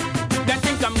 They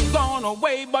think I'm gone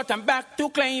away, but I'm back to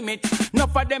claim it.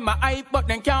 Enough of them are hype, but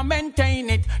they can't maintain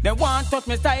it. They want touch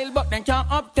my style, but they can't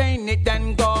obtain it.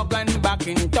 Then Gorgon back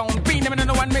in town. Be never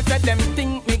the one. Me said them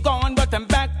think me gone, but I'm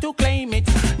back to claim it.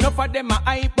 Enough of them are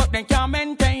hype, but they can't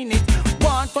maintain it.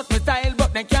 Want touch my style,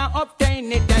 but they can't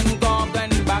obtain it. Then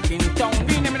Gorgon back in town.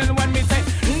 Be never the one. Me say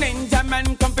ninja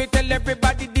man come to tell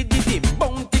everybody di.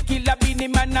 Bounty killer be the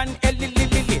man and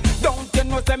Lily. Don't you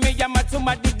know say me a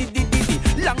Matsuma di.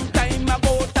 Long time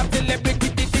ago top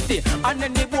celebrity. And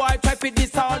then the boy try to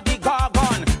diss all the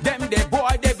Gorgon. Them the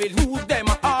boy they will lose them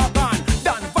organ.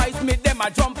 Don't vice me them a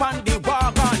jump on the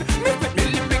wagon. Me with me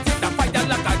lyrics it a fire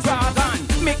like a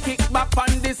dragon. Me kick back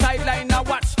on the sideline a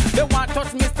watch. They want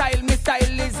touch me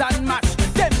style is unmatched.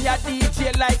 Them ya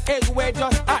DJ like egg way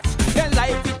just hatch. They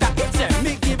like it a itch them,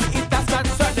 me give it a shot.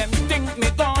 So them think me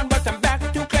gone but I'm back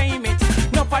to claim it.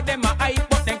 No for them a hype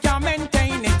but they can't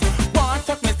maintain it. Want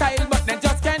touch me style but they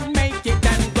just can't make it.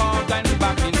 And Gorgon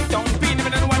back in town. Be never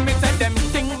the one me said them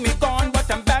think me gone but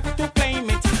I'm back to claim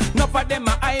it. No for them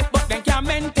a hype but they can't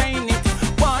maintain it.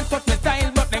 Want touch me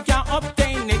style but they can't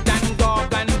obtain it. And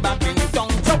Gorgon back in town.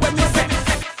 So when me say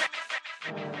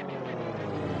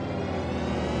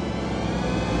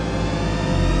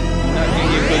nothing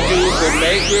you could do could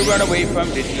make me run away from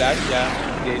this clash, yeah.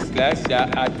 This clash,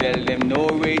 yeah. I tell them no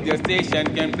radio station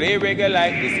can play reggae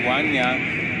like this one, yeah.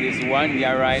 This one,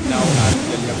 yeah, right now. I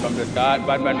tell you from the start,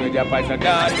 Badman Radio, Python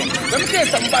dance. Let me say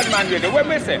some Badman Radio. What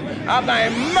me say? I'm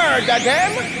going to murder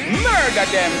them. Murder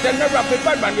them. Tell me rap with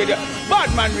Badman Radio.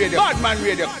 Badman Radio. Badman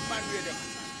Radio.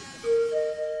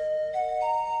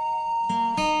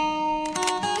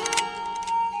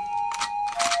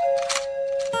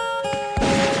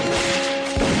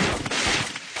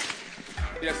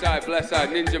 Yes, I bless our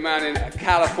Ninja Man in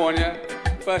California.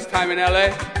 First time in LA?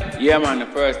 Yeah, man, the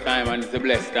first time, and it's a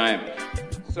blessed time.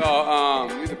 So,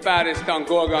 you're the baddest Don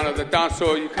Gorgon of the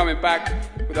dancehall. You coming back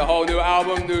with a whole new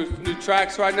album, new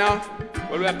tracks right now?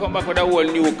 Well, we come back with a whole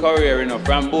new career, you know,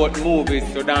 from both movies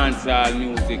to dancehall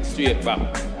music, straight back.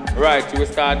 Right, we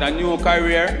start a new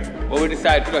career, but we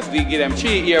decide to just give them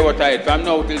 3 years what I from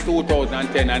now till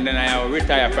 2010, and then I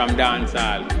retire from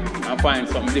dancehall and find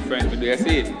something different to do. You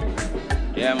see it?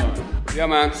 Yeah, man. Yeah,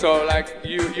 man. So, like,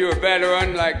 you're a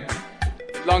veteran. Like,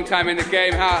 long time in the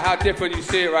game. How different you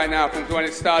see it right now from when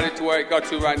it started to where it got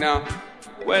to right now?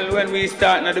 Well, when we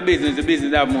start the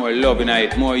business have more love in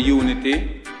it, more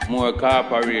unity, more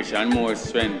cooperation, more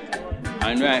strength.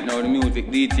 And right now the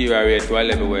music deteriorates to a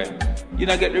level where you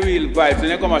don't get the real vibes. When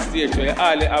you come on stage, you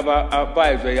hardly have a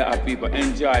vibe where you have people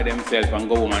enjoy themselves and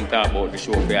go home and talk about the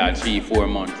show for 3-4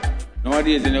 months.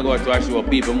 Nowadays when you go to a show,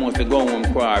 people mostly go home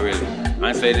quarrel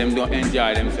and say them don't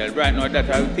enjoy themselves. Right now that's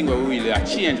I think we really have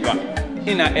changed back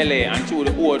in LA and through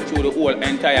the whole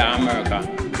entire America.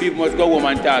 People must go home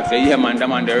and talk, say, yeah man, the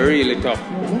man they're really tough.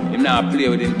 Him not play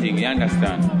with him thing, you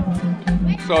understand?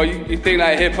 So you think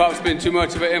like hip-hop's been too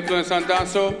much of an influence on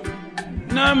dancehall?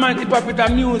 No man, hip-hop is a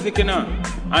music, you know.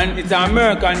 And it's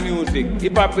American music.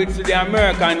 Hip-hop is the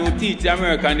American who teach the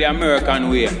American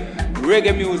way.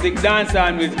 Reggae music,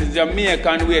 dancehall music is the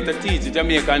Jamaican way to teach the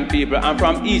Jamaican people. And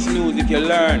from each music you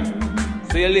learn.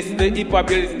 So you listen to hip-hop,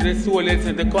 you listen to soul, you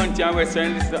listen to country and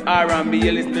western, you listen to R&B,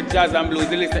 you listen to jazz and blues,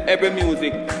 you listen to every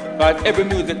music. Because every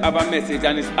music have a message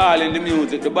and it's all in the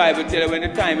music. The Bible tells you when the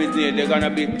time is near, they're going to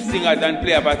be singers and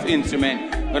players as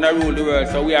instruments. Going to rule the world.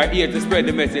 So we are here to spread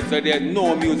the message. So there's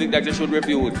no music that you should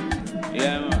refuse.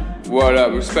 Yeah, man. Word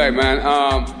up, respect, man.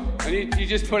 And you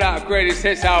just put out a greatest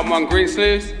hits album on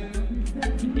Greensleeves?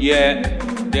 Yeah,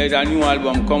 there's a new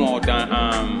album come out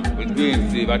on, with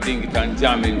Greensleeves. I think it's on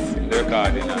Jammin's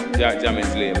recording,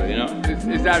 Jammin's label, you know.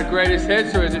 Is that a greatest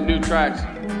hits or is it new tracks?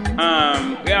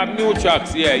 We have new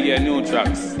tracks, yeah, new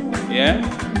tracks. Yeah?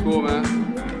 Cool, man.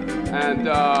 And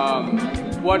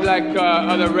what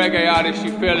other reggae artists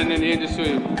you feeling in the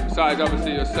industry besides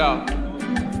obviously yourself?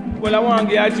 Well, I want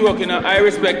to get a joke, you know. I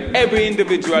respect every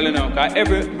individual, you know, because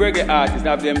every reggae artist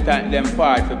have them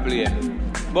part to play.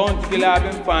 Bounty Killer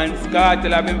have him fans,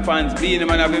 Cartel have him fans, Beanie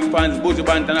Man have him fans, Buju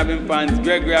Banton have him fans,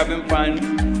 Gregory have him fans,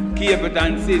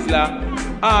 Capleton,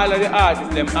 Sizzler. All of the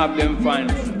artists them have them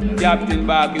fans. Captain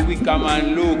Barky,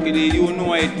 Wickerman, Luke, you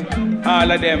know it. All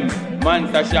of them,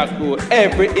 Manta Shaku.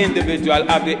 Every individual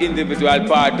have the individual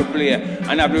part to play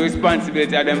and have the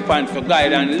responsibility of them fans to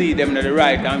guide and lead them to the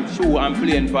right and true and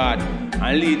plain part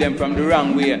and lead them from the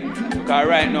wrong way. Because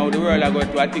right now the world are going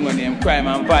to a thing on them crime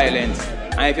and violence.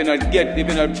 And if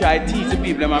you not try to teach the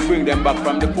people and bring them back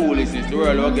from the foolishness, the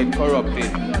world will get corrupted.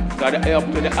 So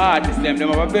up to the artists, them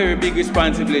have a very big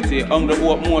responsibility.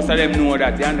 Most of them know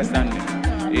that, you understand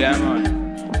me? Yeah,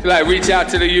 man. So like reach out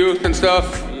to the youth and stuff,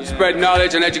 spread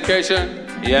knowledge and education?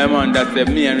 Yeah, man, that's the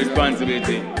main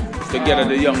responsibility. To gather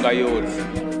the younger youths.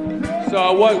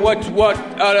 So what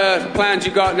other plans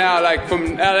you got now? Like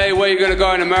from LA, where you gonna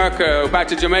go in America? Back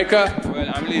to Jamaica? Well,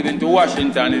 I'm leaving to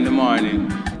Washington in the morning.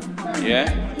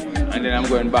 Yeah? And then I'm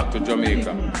going back to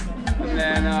Jamaica. And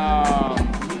then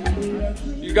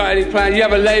you got any plans? You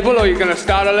have a label or you gonna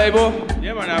start a label?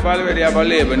 Yeah, man, I already have a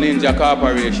label, Ninja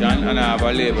Corporation, and I have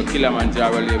a label,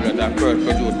 Kilimanjaro label, that I first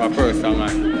produced my first song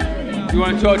on. You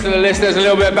want to talk to the listeners a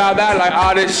little bit about that, like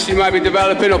artists you might be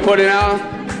developing or putting out?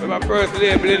 Well, my first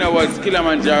label, you know, was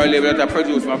Kilimanjaro label that I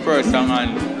produced my first song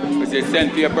on. Which is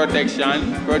Sent for Your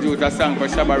Protection, produced a song for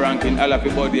Shabba Rankin,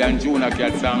 Alafi Body and Juna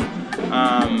Cat song,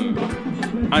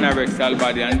 Anorexal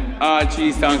Body, and all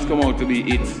 3 songs come out to be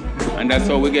hits. And that's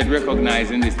how we get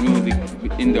recognized in this music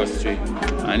industry.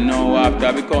 And now after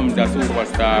I become a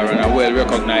superstar and a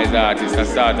well-recognized artist, I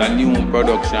start a new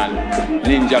production,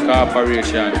 Ninja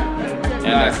Corporation.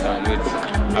 You understand? Which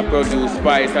I produce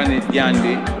Spice and It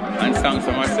Yandy and songs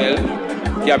for myself,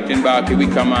 Captain Barky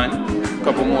Wickerman, a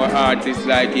couple more artists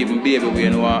like even Baby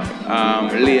Wayne,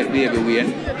 late Baby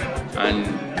Wayne.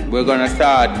 And we're gonna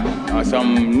start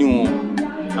some new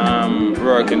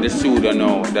work in the studio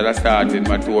now that I started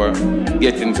my tour,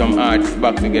 getting some artists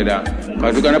back together,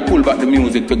 because we're gonna pull back the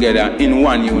music together in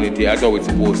one unity as how it's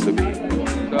supposed to be.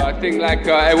 So I think like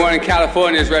everyone in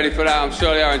California is ready for that. I'm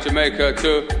sure they are in Jamaica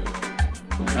too.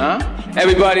 Huh?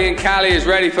 Everybody in Cali is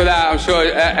ready for that. I'm sure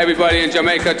everybody in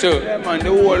Jamaica too. Yeah, man, the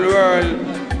whole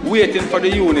world waiting for the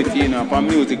unity, you know, for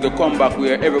music to come back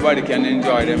where everybody can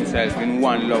enjoy themselves in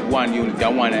one love, one unity,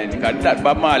 and one identity. Because that's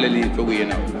Bob Marley leads the way, you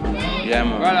know. Yeah,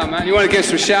 man. Right on, man. You want to give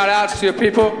some shout-outs to your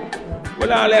people?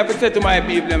 Well, all I have to say to my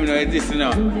people, you know, is this, you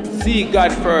know, seek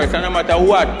God first, and no matter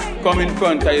what come in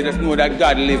front of you, just know that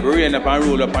God live, reign up and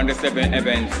rule upon the 7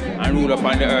 heavens, and rule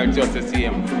upon the earth just the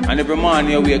same. And every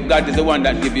morning you wake, God is the one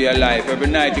that give you your life. Every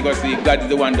night you go see, God is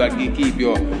the one that keep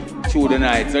you through the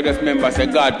night. So just remember, say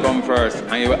God come first,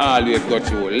 and you will always go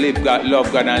through. Live God,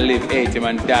 love God, and live, hate Him,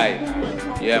 and die.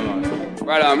 Yeah, man.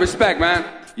 Right on. Respect, man.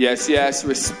 Yes, yes,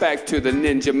 respect to the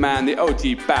ninja man, the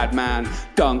OG Badman,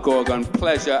 Don Gorgon.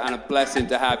 Pleasure and a blessing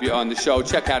to have you on the show.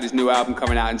 Check out his new album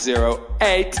coming out in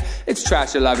 08. It's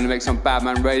Trasha Live in the Mix on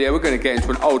Badman Radio. We're going to get into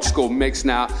an old school mix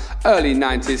now. Early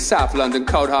 90s, South London,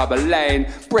 Cold Harbour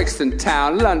Lane, Brixton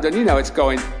Town, London. You know it's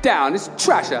going down. It's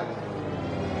Trasha.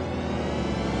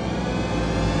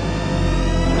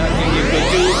 Nothing you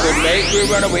could do could make me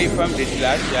run away from this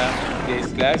clash, yeah.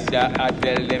 This clash, yeah. I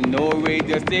tell them no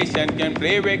radio station can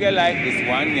play reggae like this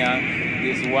one, yeah.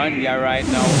 This one, yeah, right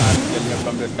now. I'm telling you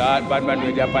from the start, Badman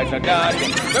Radio, Python Dance.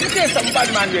 Let me tell you something,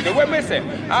 Badman Radio. What me say?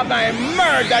 I'm going to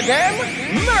murder them.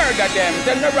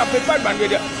 Then me rap with Badman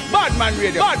Radio. Badman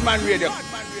Radio. Badman Radio.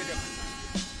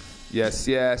 Yes,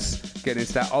 yes. Getting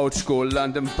into that old school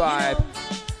London vibe.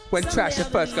 When Trasha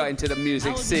first got into the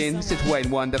music scene, this is Wayne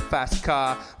Wonder, Fast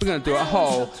Car. We're going to do a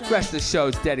whole rest of the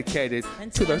show's dedicated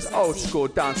to those old school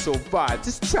dancehall vibes.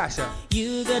 It's Trasha.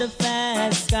 You got a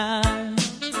fast car.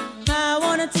 I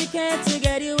want a ticket to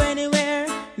get you anywhere.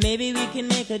 Maybe we can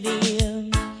make a deal.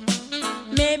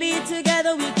 Maybe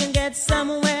together we can get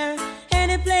somewhere.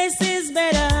 Any place is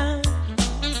better.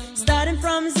 Starting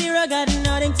from zero, got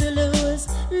nothing to lose.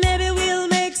 Maybe we'll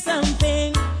make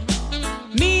something.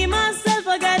 Me, myself,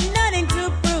 I got nothing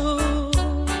to prove.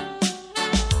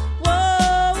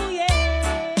 Whoa,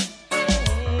 yeah.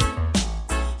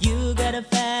 You got a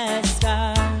fast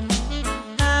car.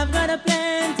 I've got a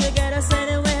plan to get us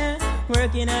anywhere.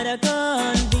 Working at a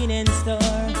convenience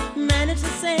store. Manage to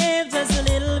save just a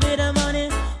little bit of money.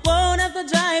 Won't have to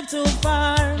drive too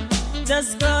far.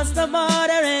 Just cross the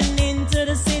border and into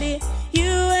the city. You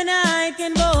and I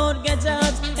can both get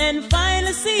jobs and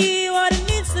finally see what it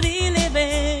means to be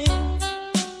living.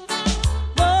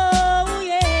 Oh,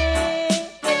 yeah.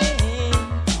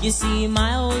 You see,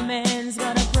 my old man's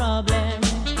got a problem.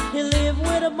 He live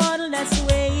with a bottle, that's the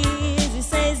way he is. He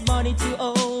says body too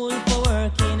old for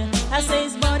working. I say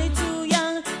his body too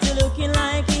young to looking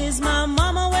like his. My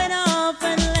mama went off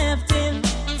and left him.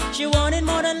 She wanted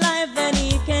more than life than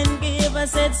he can give. I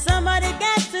said somebody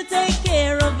got to take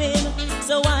care of him.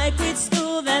 So I quit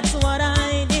school, that's what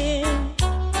I did.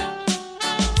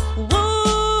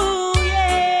 Woo,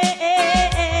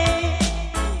 yeah.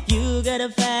 You got a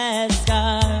fast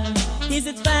car. Is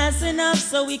it fast enough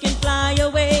so we can fly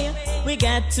away? We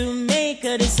got to make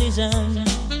a decision.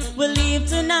 We'll leave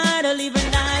tonight or leave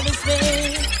another this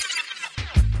day.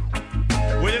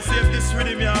 When you see if this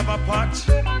rhythm you have a patch,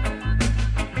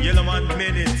 Yellow Man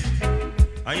made it.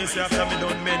 And you see after me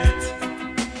done made it,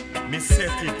 me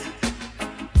set it.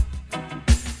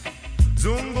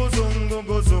 Zungo, zungo,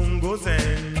 go, zungo,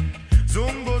 zen.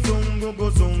 Zungo, zungo, go,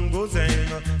 zungo, zen.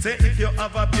 Say if you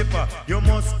have a paper, you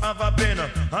must have a pen.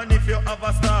 And if you have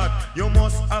a start, you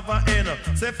must have a end.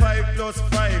 Say 5 plus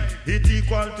 5, it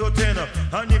equal to 10.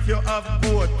 And if you have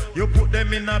both, you put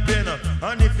them in a pen.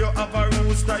 And if you have a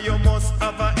rooster, you must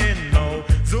have a hen. Now,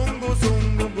 zungo,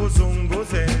 zungo, go, zungo,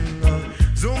 zen.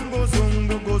 Zungo,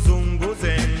 zungo, go, zungo,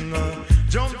 zen.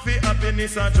 Jump for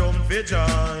happiness and jump for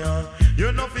joy.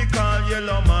 You know fi call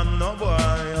Yellow Man no boy.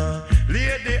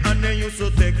 Lady and they used to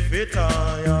take fit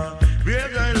tire. Real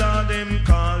guy lord him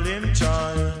call him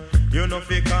child. You know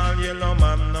fi call Yellow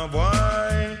Man no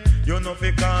boy. You know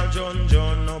fi call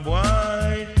John no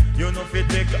boy. You know fi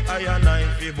take iron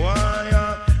knife boy.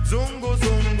 Zungo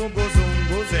zungo go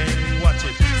zungo zeng. Watch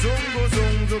it. Zungo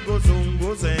zungo go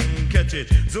zungo zeng. Catch it.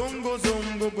 Zungo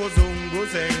zungo go zungo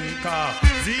zeng. Car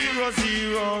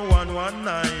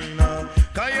 00119.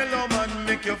 Cause Yellow Man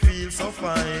make you feel so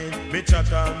fine. Me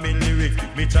chat on me lyric,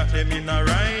 me chat them in a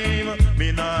rhyme.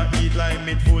 Me nah eat like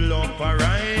me full up a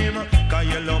rhyme. Cause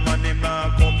Yellow Man him nah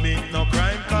commit no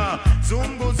crime. Cause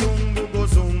zungo zungo go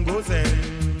zungo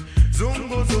zeng.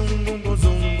 Zungo zungo go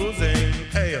zungo zeng.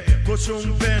 Hey, go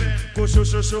shung pen, go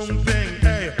shung pen.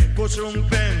 Hey, go shung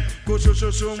pen, go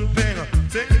shung pen.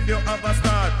 Say if you have a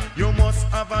start, you must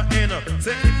have a end.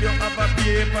 Say if you have a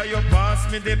paper, you pass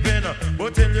me the pen.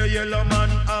 But tell you Yellow Man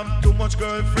have too much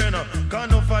girlfriend. Can't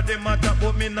no for them matter,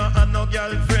 but me not have no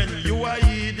girlfriend. You a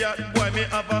idiot, boy, me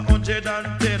have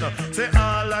 110. Say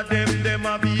all of them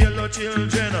have yellow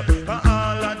children. And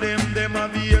all of them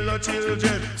have yellow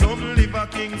children. Some live a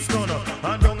Kingston,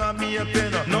 and don't have me a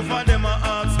pen. None of them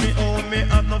ask me, oh, me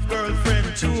have no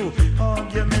girlfriend. True,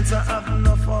 arguments, I have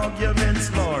enough arguments,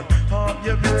 Lord.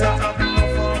 Arguments, I have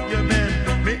enough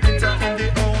arguments. Me enter in the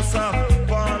house of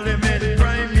Parliament.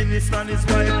 Prime Minister and his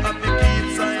wife have to keep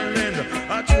silent.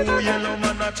 A true Yellow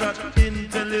Man, a chat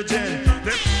intelligent.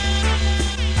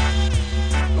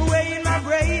 Way in my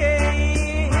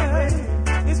brain,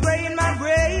 it's way in my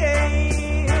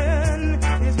brain,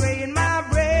 it's way in my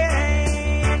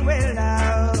brain. Well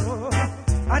now,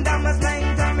 and I must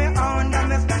mind to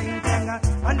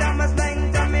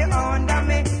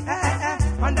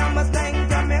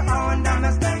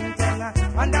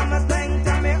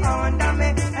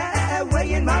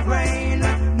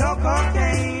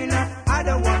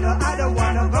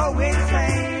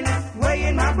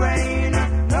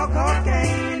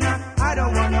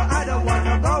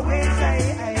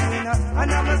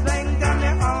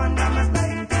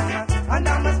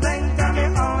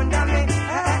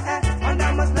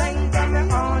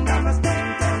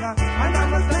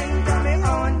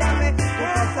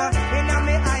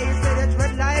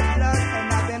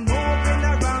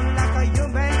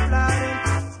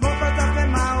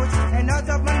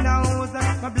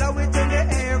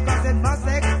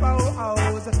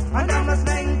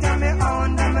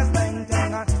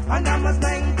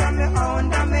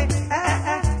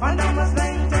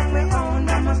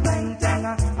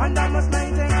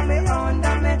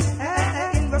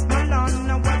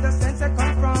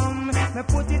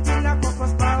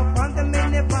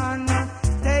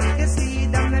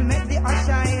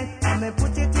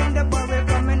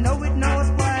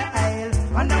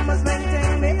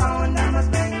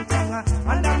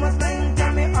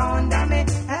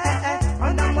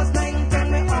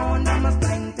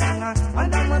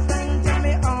under my Sleng Teng,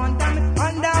 me under my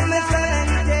Sleng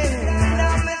Teng.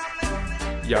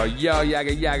 Yo,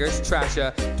 Yagger, it's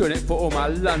Trasha, doing it for all my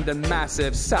London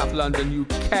massive, South London,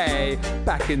 UK.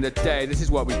 Back in the day, this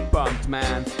is what we bumped,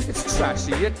 man. It's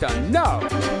Trashy, you don't know.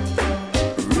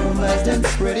 Rumors done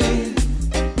spreading,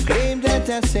 claim that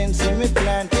I sense in me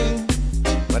planting,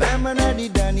 but I'm an addy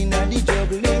danny naddy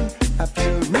juggling. I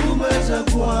feel rumors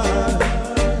of one.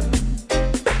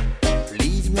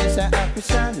 Please, Mr.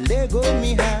 Officer, let go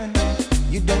me hand.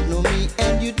 You don't know me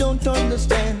and you don't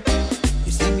understand.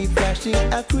 You see me flashing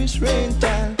a Chris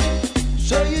Rental,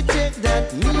 so you take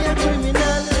that me a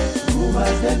criminal.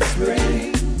 Rumors done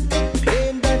spreading,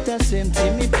 claim that I sense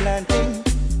in me planting,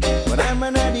 but I'm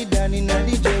an addy danny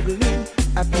naddy juggling.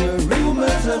 I feel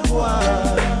rumors of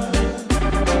one.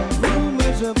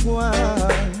 Rumors of one.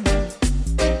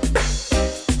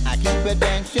 I keep a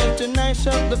dancing to nice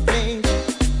up the place.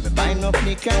 Me buy no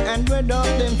liquor and red off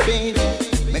them face.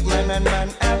 Make man and man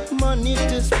have money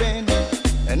to spend,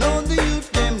 and all the youth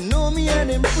them know me and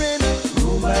them friends.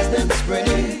 Rumors them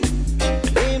spreading,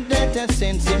 claim that I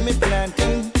sense in me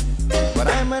planting, but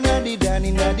I'm an addy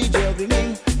danny naddy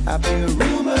juggling. I feel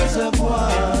rumors of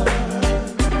one.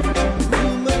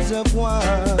 Rumors of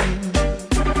one.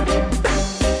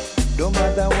 Don't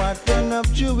matter what kind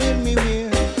of jewel me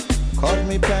wear, cause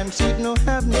me pants it no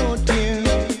have no tear.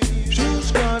 Shoes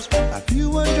scars a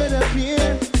few hundred a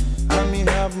pair, and me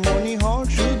have money all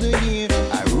through the year.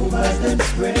 I rumors them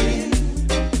spreading,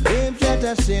 claims that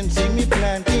I sense in me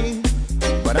planting,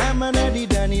 but I'm an addy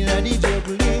danny naddy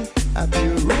juggling. I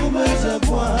feel rumors of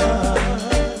one.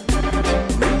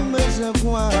 Rumors of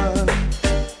one.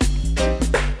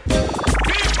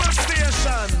 People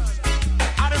station,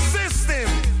 and the system,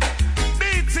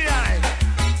 DTI,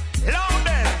 love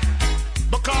them,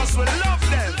 because we love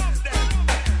them.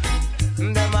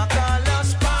 Them a call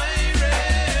us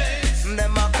pirates,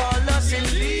 them a call us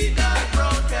illegal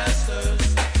broadcasters,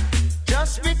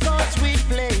 just because we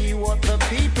play what the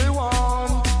people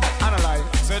want. Analyze.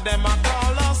 So them a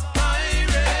call us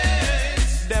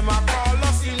pirates, them a call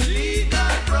us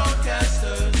illegal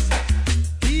broadcasters.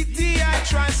 DTI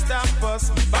try stop us,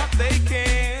 but they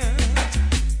can't.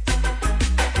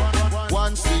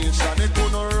 One station it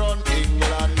gonna run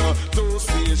England, two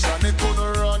station it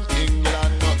gonna run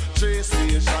England, three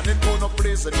station it gonna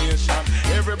place a nation.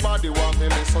 Everybody want me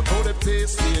listen to the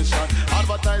PlayStation.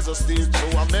 Advertisers steal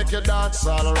through and make you dance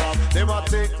all around. They might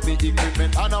take the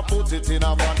equipment and I put it in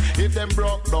a van. If them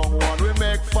broke down one, we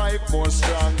make 5 more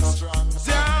strong.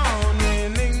 Down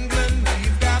in England,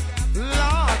 we've got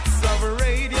lots of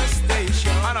radio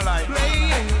stations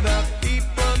playing the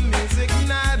people music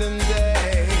night and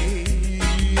day.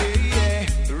 Yeah.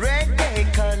 Reggae,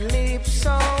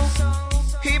 calypso,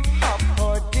 hip hop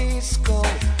or disco,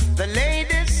 the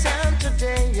latest sound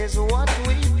today is what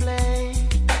we play.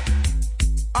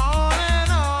 On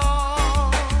and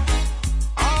on,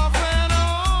 off and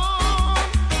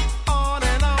on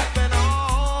and off and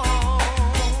on.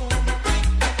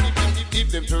 If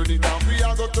them turn it off, we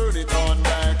are gonna turn it on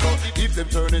back. If them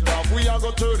turn it off, we are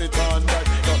gonna turn it on back.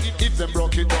 If them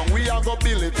broke it down, we are gonna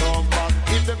build it on back.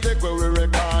 If them take where we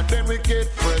record, then we get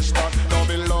fresh start. Now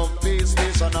me love this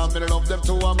station and me love them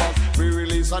to a mass. We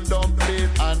release and dump it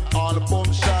and all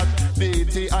boom shot.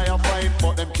 DTI a fight,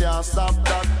 but them can't stop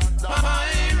that.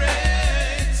 Pirates,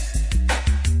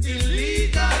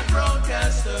 illegal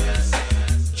broadcasters,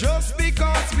 just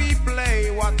because we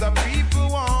play what the people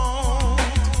want.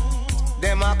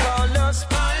 Them a call us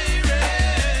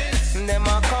pirates, them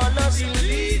a call us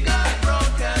illegal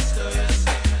broadcasters.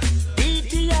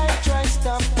 DTI try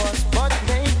stop us, but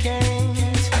they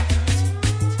can't.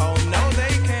 Oh no,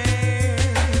 they can't.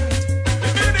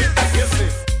 Yes,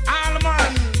 yes. All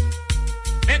man,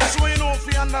 make sure you know if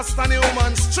you understand the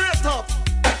woman straight up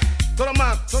to the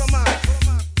man, to the man.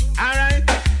 All right,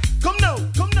 come now,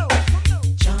 come now.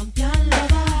 Champion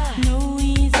lover, no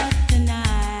ease up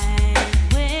tonight.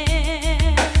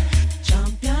 Well,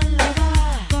 champion lover,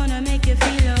 gonna make you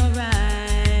feel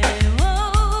alright.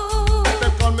 Whoa.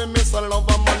 Them call me Mr.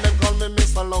 Lover, man. Them call me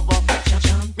Mr. Lover.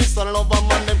 Mr. Lover,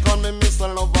 man. Them call me Mr.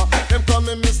 Lover. Them call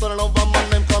me Mr. Lover, man.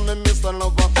 Them call me Mr.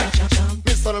 Lover.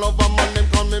 Mr. Lover, man. Them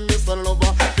call me Mr.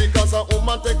 Lover. Because a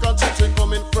woman take a trip, she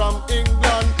coming from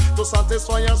England to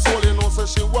satisfy her soul. You know, so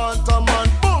she want a man.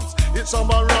 Booms, it's a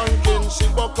ranking. She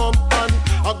buck up and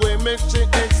I go make she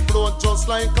explode just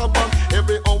like a bomb.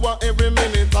 Every hour, every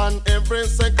minute, and every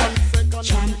second.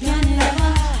 Champion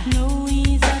lover, no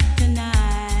ease up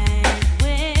tonight.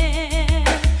 Well,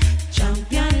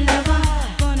 champion lover,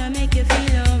 gonna make you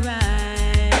feel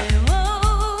alright.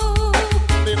 Whoa,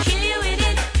 kill you with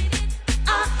it.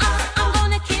 I'm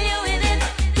gonna kill you with it.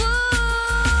 Ooh.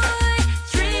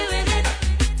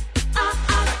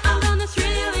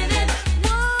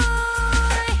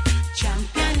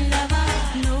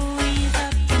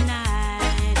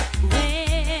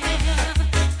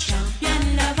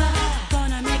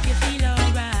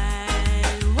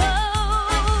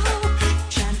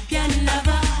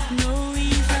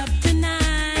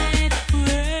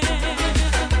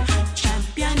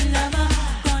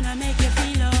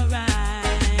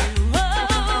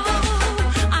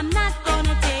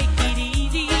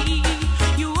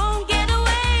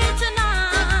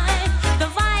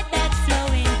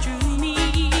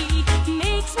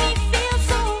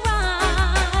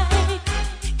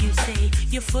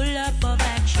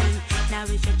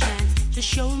 is your chance to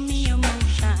show me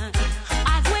emotion.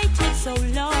 I've waited so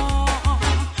long.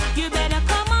 You better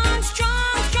come on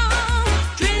strong, strong.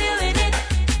 Drill you with it.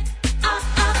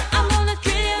 I'm gonna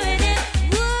kill you with it.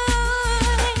 Woo,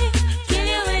 kill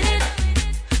you with it.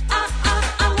 I'm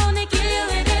gonna kill you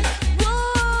with it.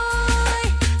 Woo,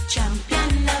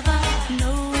 champion lover,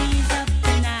 no ease up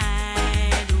the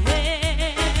night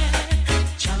away.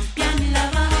 Champion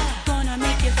lover, gonna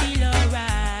make you feel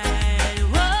alright.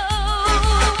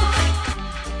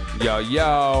 Whoa. Yo,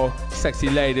 yo, sexy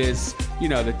ladies. You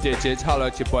know the digits. Holla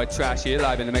at your boy Trasha,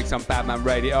 live in the mix on Batman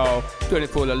Radio. Doing it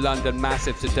for the London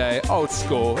Massive today. Old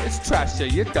school. It's Trasha.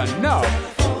 You don't know.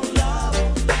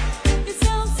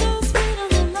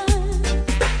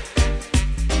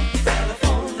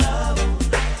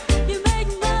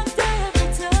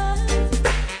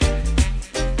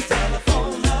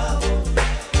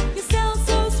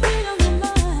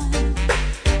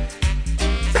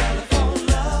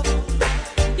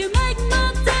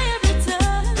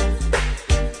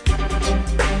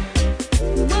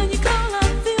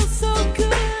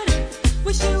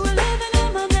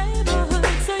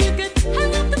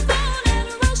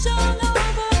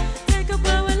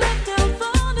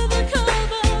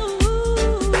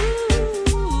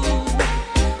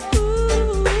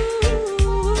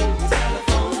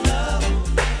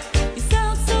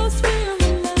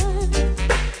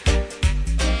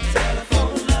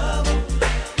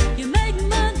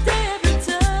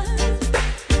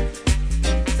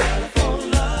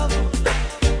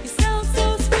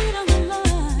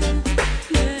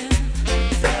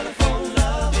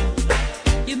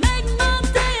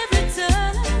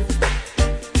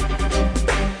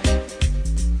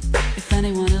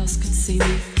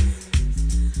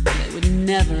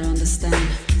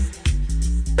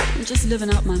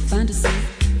 Living out my fantasy.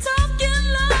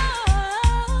 Talking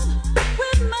love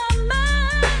with my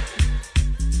mind.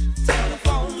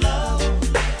 Telephone love.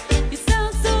 You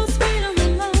sound so sweet on the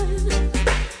line.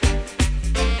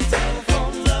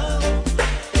 Telephone love.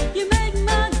 You make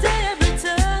my day every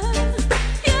time.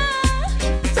 Yeah.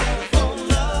 Telephone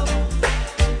love.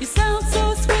 You sound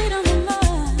so sweet on the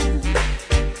line.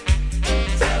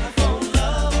 Telephone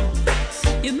love.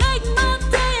 You make my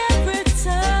day every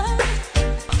time.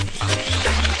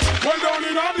 Well, down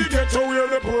in the ghetto where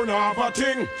they burn half a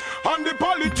thing, and the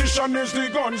politician is the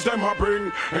guns them a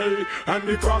bring. Hey, and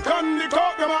the crack and the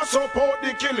cock them a support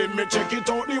the killing. Me check it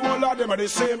out, the whole of them are the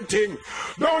same thing.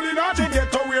 Down in the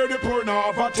ghetto where they burn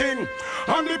half a thing,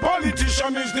 and the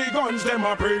politician is the guns them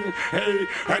a bring. Hey,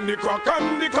 and the crack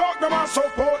and the cock them a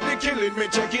support the killing. Me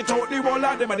check it out, the whole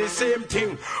of them are the same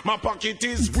thing. My pocket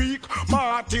is weak, my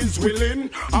heart is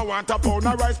willing. I want a pound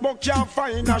of rice, but can't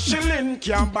find a shilling.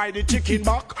 Can't buy the chicken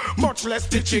back, much less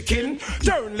the chicken.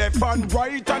 Turn left and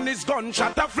right and his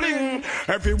gunshot a fling.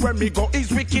 Everywhere me go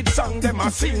is wicked song them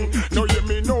a sing. No hear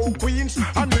me no queens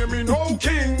and hear me no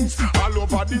kings. All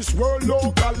over this world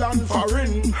local and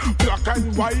foreign. Black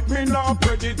and white me now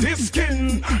prejudice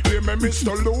skin. Hear me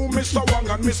Mr. Lou, Mr. Wang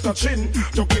and Mr. Chin.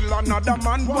 To kill another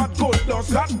man, what good does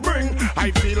that bring?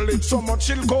 I feel it so much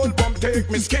chill cold bomb take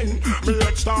me skin. Me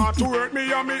head start to hurt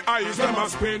me and me eyes them a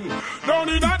spin. Down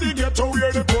in the ghetto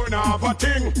where they burn half a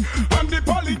thing, and the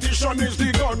politician is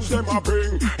the guns them a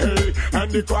bring. Hey,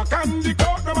 and the crack and the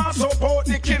cock them a support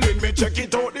the killing. Me check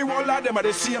it out, the whole of them are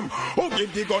the same. Who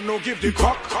give the gun, no give the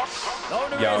cock.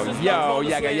 Yo, yo,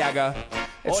 yaga yaga.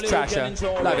 It's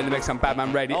Trasha, live in the mix on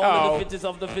Batman Radio. Oh,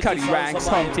 Cuddy Ranks,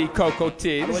 Home Tea, Cocoa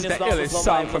Tea. This is the illest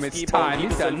song from its time. You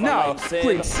don't know.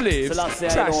 Green Sleeves,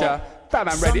 Trasha,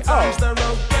 Batman Radio. Sometimes the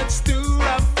road gets too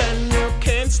rough and you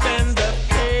can't stand the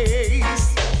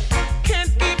pace.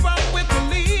 Can't keep up with the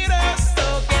leaders,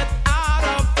 so get out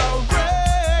of the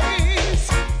race.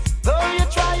 Though you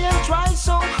try and try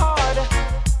so hard,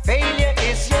 failure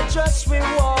is your just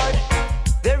reward.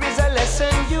 There is a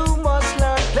lesson you must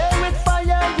learn. Play with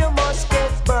fire, you must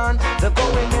get burned. The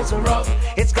going is rough,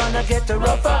 it's gonna get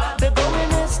rougher. The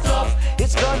going is tough,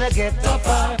 it's gonna get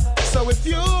tougher. So if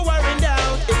you are in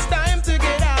doubt, it's time to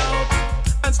get out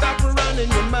and stop running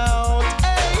your mouth.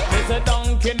 Hey, it's a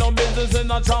donkey, no business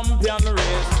in a champion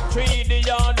race. 3 the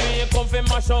yard, we come fi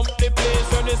mash up the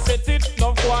place. When you set it,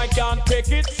 no boy can't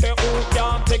take it. Say who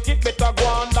can't take it, better go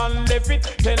on and left it.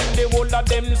 Tell the whole of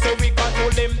them, so we control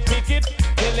them ticket.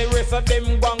 Tell the rest of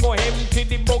them go and go empty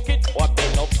the bucket. Or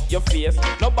bend up your face,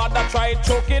 nobody try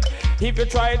choke it. If you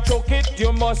try choke it,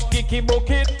 you must kick it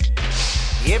bucket.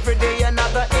 Every day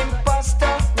another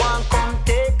imposter, one come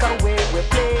take away we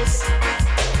place.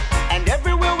 And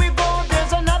everywhere we go,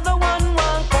 there's another one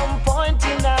come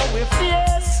pointing out with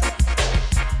face.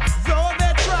 Though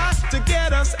they try to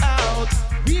get us out,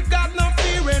 we've got no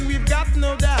fear and we've got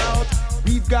no doubt.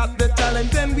 We got the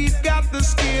talent and we've got the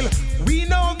skill. We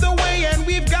know the way and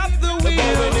we've got the will. The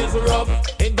going is rough,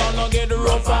 it gonna get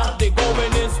rougher. The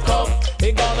going is tough,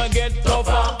 it gonna get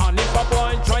tougher. And if a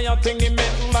boy try a thing, he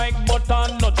make like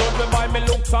butter. No judge me by me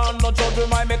looks and no judge me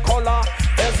by me color.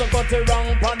 There's a got it wrong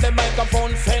on the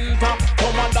microphone center.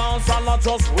 Come and dance and not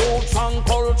just roots and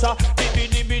culture.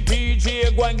 Dibby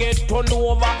DJ go and get turned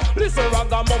over. Listen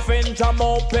ragamuffin jam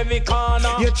up every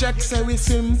corner. You check say we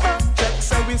simple, check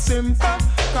say we simple.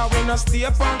 Cause we no stay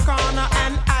up on corner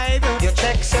and idle. You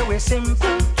check say we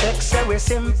simple, check say we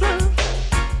simple.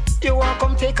 You want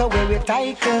come take away with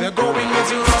title. The going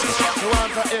is rough. You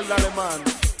want a elderly man.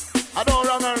 I don't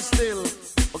run her still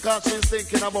because she's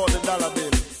thinking about the dollar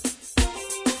bill.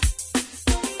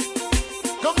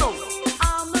 Come now.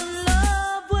 I'm in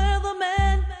love with a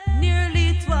man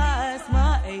nearly twice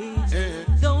my age.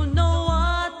 Don't know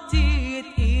what it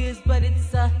is, but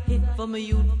it's a hit for my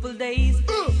youthful days.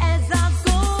 As I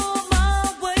go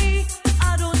my way,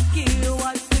 I don't care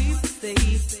what people say.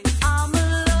 I'm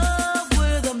in love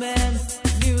with a man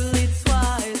nearly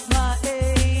twice my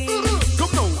age.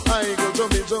 Come now. I go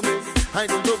jumping. I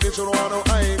go jumping. She don't want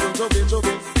to. I go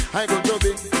jumping. I go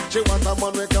jumping. She want a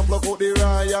man who can block out the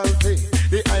royalty.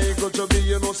 The I go to be,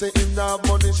 you know, say in that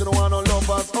money, she don't want no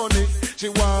lovers, honey. She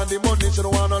want the money, she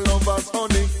don't want no lovers,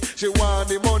 honey. She want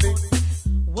the money.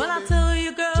 Well, I tell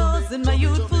you girls, in my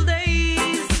youthful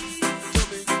days,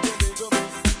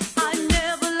 I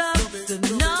never loved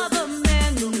another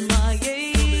man my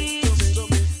age.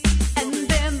 And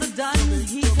then the Don,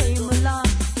 he came along,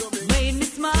 made me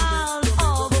smile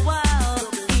all the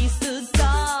while. He stood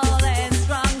tall and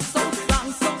strong, so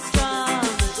strong.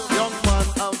 Young man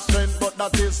have strength, but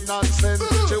that is nonsense.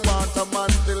 She want a man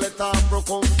to let her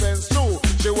recompense too.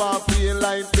 She want pay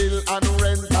line bill and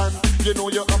rent, and you know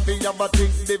you have to have a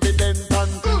big dividend,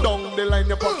 and down the line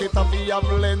your pocket have to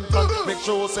have length, and make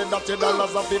sure say that your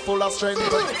dollars are full of strength.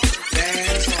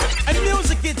 And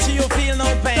music gets you feel no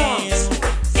pain.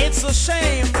 It's a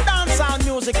shame. Dance on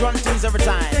music run things every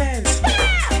time. Dance.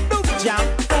 Boom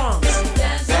jam. Dance.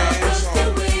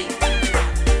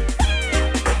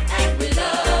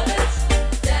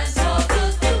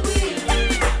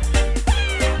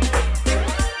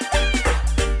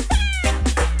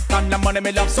 The money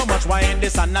me love so much, why in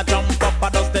this and I jump up, I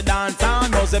does the dance and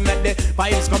music make the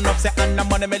vibes come up. Say and the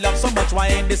money me love so much, why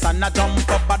in this and I jump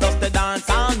up, I does the dance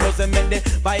and music make the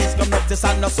vibes come up. This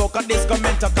and no soca, disco,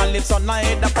 mental, calypso,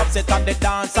 night, the pop set and the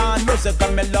dance and music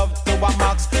and me love to a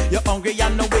max. You're hungry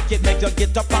and no wicked, make you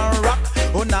get up and rock.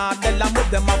 Oh nah, they'll move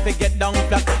them off to get down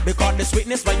flat, because the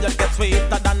sweetness when you get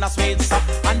sweeter than a sweet sap,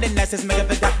 and the nicest make you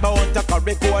forget about the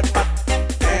curry goat fat.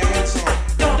 Dance,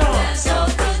 dance, so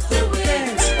good to win.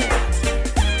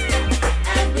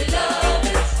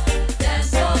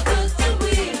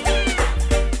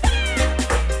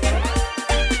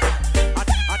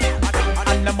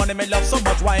 Me love so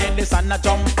much, why in this and I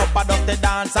jump up, I does the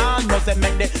dance and music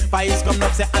make the vibes come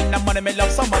up. Say and the money me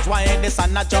love so much, why in this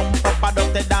and I jump up, I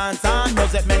does the dance and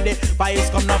music make the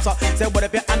vibes come up. So say what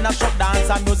if you and I shop dance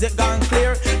and music gone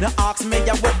clear? Now ask me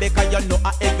ya what, because you know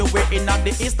I everywhere in the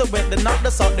east, the west, the north,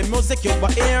 the south. The music you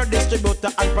will hear, distributor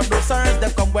and producers,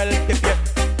 they come well prepared.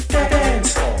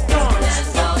 Dance,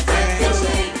 dance, dance.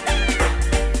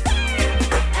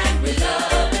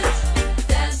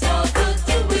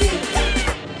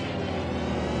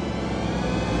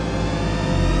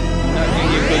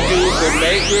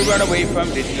 Make we run away from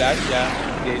this clash,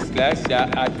 yeah. This clash,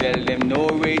 yeah. I tell them no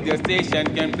radio station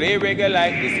can play reggae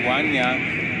like this one, yeah.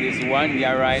 This one,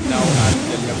 yeah, right now. I'm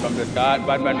telling you from the start,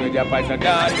 BADMAN RADIO, Python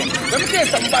dance. Let me say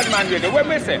some BADMAN RADIO. What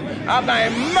me say? I'm gonna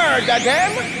murder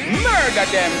them.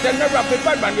 Tell me rap with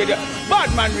BADMAN RADIO.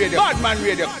 BADMAN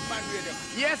RADIO.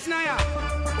 Yes, Naya.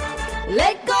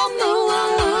 Let go,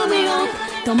 move me on.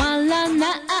 Tomala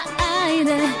na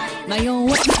aire. Mayo.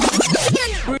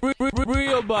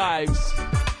 Real vibes.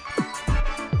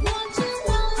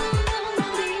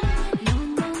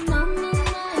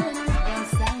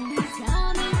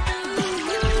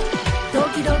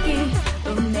 Doki doki,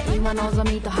 運命は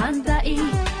望みと反対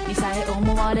にさえ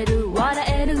思われる笑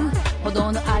えるほ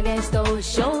どのアゲンスト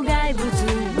障害物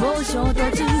を衝突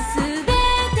すべて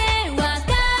は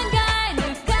考え抜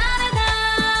かれた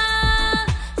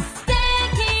素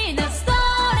敵なストー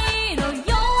リーのよ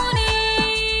うに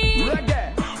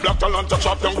Black talent to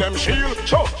chop down them shield.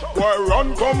 Chop, boy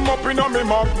run come up in a me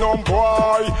magnum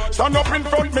boy. Stand up in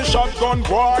front me shotgun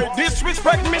boy.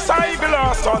 Disrespect me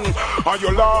Cybilla son. And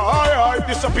you lie, I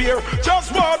disappear.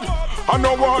 Just what? I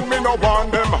no want me, no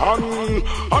want them hand.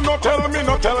 And no tell me,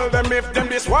 no tell them if them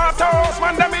this water house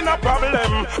man them in a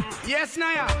problem. Yes,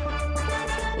 Naya.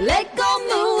 Let go,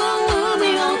 move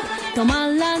me on. 止ま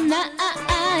らな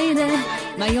いで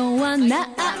迷わな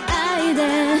いで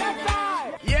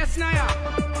Yes, Naya.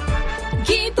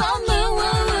 Keep on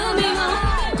moving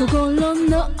on 心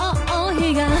の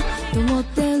火が灯っ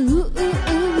てる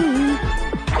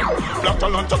Black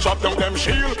talent to shut down them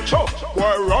shield. So,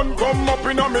 boy, run, come up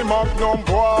in a me magnum,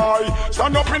 boy.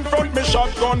 Stand up in front me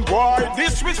shotgun, boy.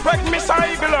 Disrespect me,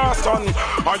 say the last son.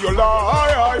 And you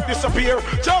lie, I disappear.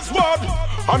 Just what?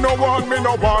 I no want me,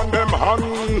 no want them hand.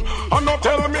 And no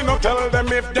tell me, no tell them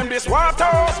if them this water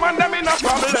house, man, them in a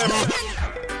problem.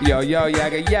 Yo,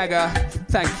 Yaga, Yaga.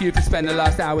 Thank you for spending the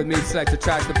last hour with me. Select the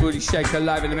Trash, the Booty Shaker,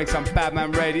 live in the mix on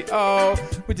Badman Radio.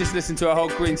 We just listened to a whole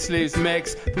Green Sleeves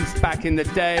mix from back in the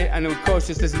day. And of course,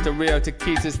 just listened to Rio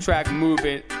Taquita's track,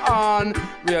 Moving On.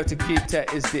 Rio Taquita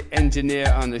is the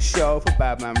engineer on the show for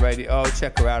Badman Radio.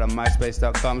 Check her out on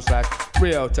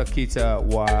myspace.com/Rio Taquita,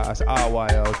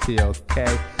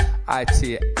 RYOTOKITA.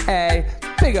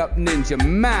 Big up Ninja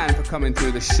Man for coming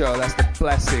through the show. That's the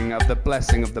blessing of the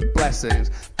blessing of the blessings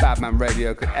Badman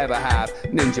Radio could ever have.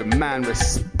 Ninja Man,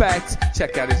 respect.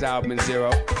 Check out his album in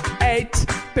 08.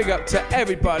 Big up to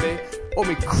everybody, all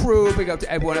my crew. Big up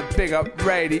to everyone at Big Up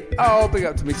Radio. Big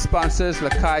up to my sponsors,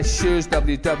 Lakai Shoes,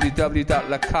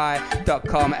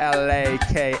 www.lakai.com,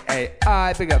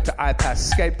 LAKAI. Big up to iPath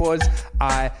Skateboards,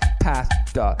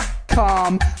 iPath.com.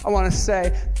 I want to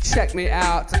say, check me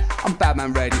out on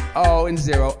Badman Radio in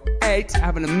 08.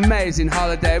 Have an amazing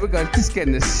holiday. We're just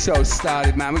getting this show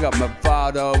started, man. We got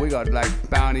Movado, we got like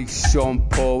Bounty, Sean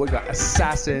Paul, we got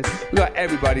Assassin, we got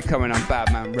everybody coming on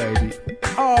Badman Radio.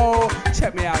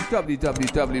 Check me out,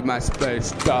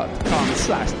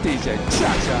 www.myspace.com/DJ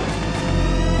TRASHA.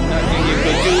 Nothing you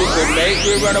can do to make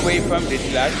me run away from this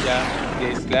slasher.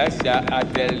 This slasher, I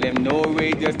tell them no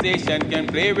radio station can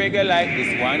play reggae like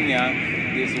this one, yeah.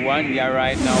 This one, yeah,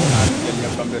 right now. I'm telling you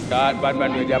from the start,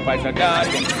 Badman Radio, Python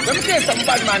Dance. Let me say some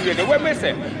Badman Radio. What me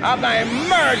say? I'm going to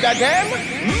murder them.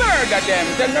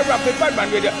 Tell me rap with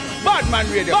Badman Radio. Badman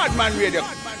Radio.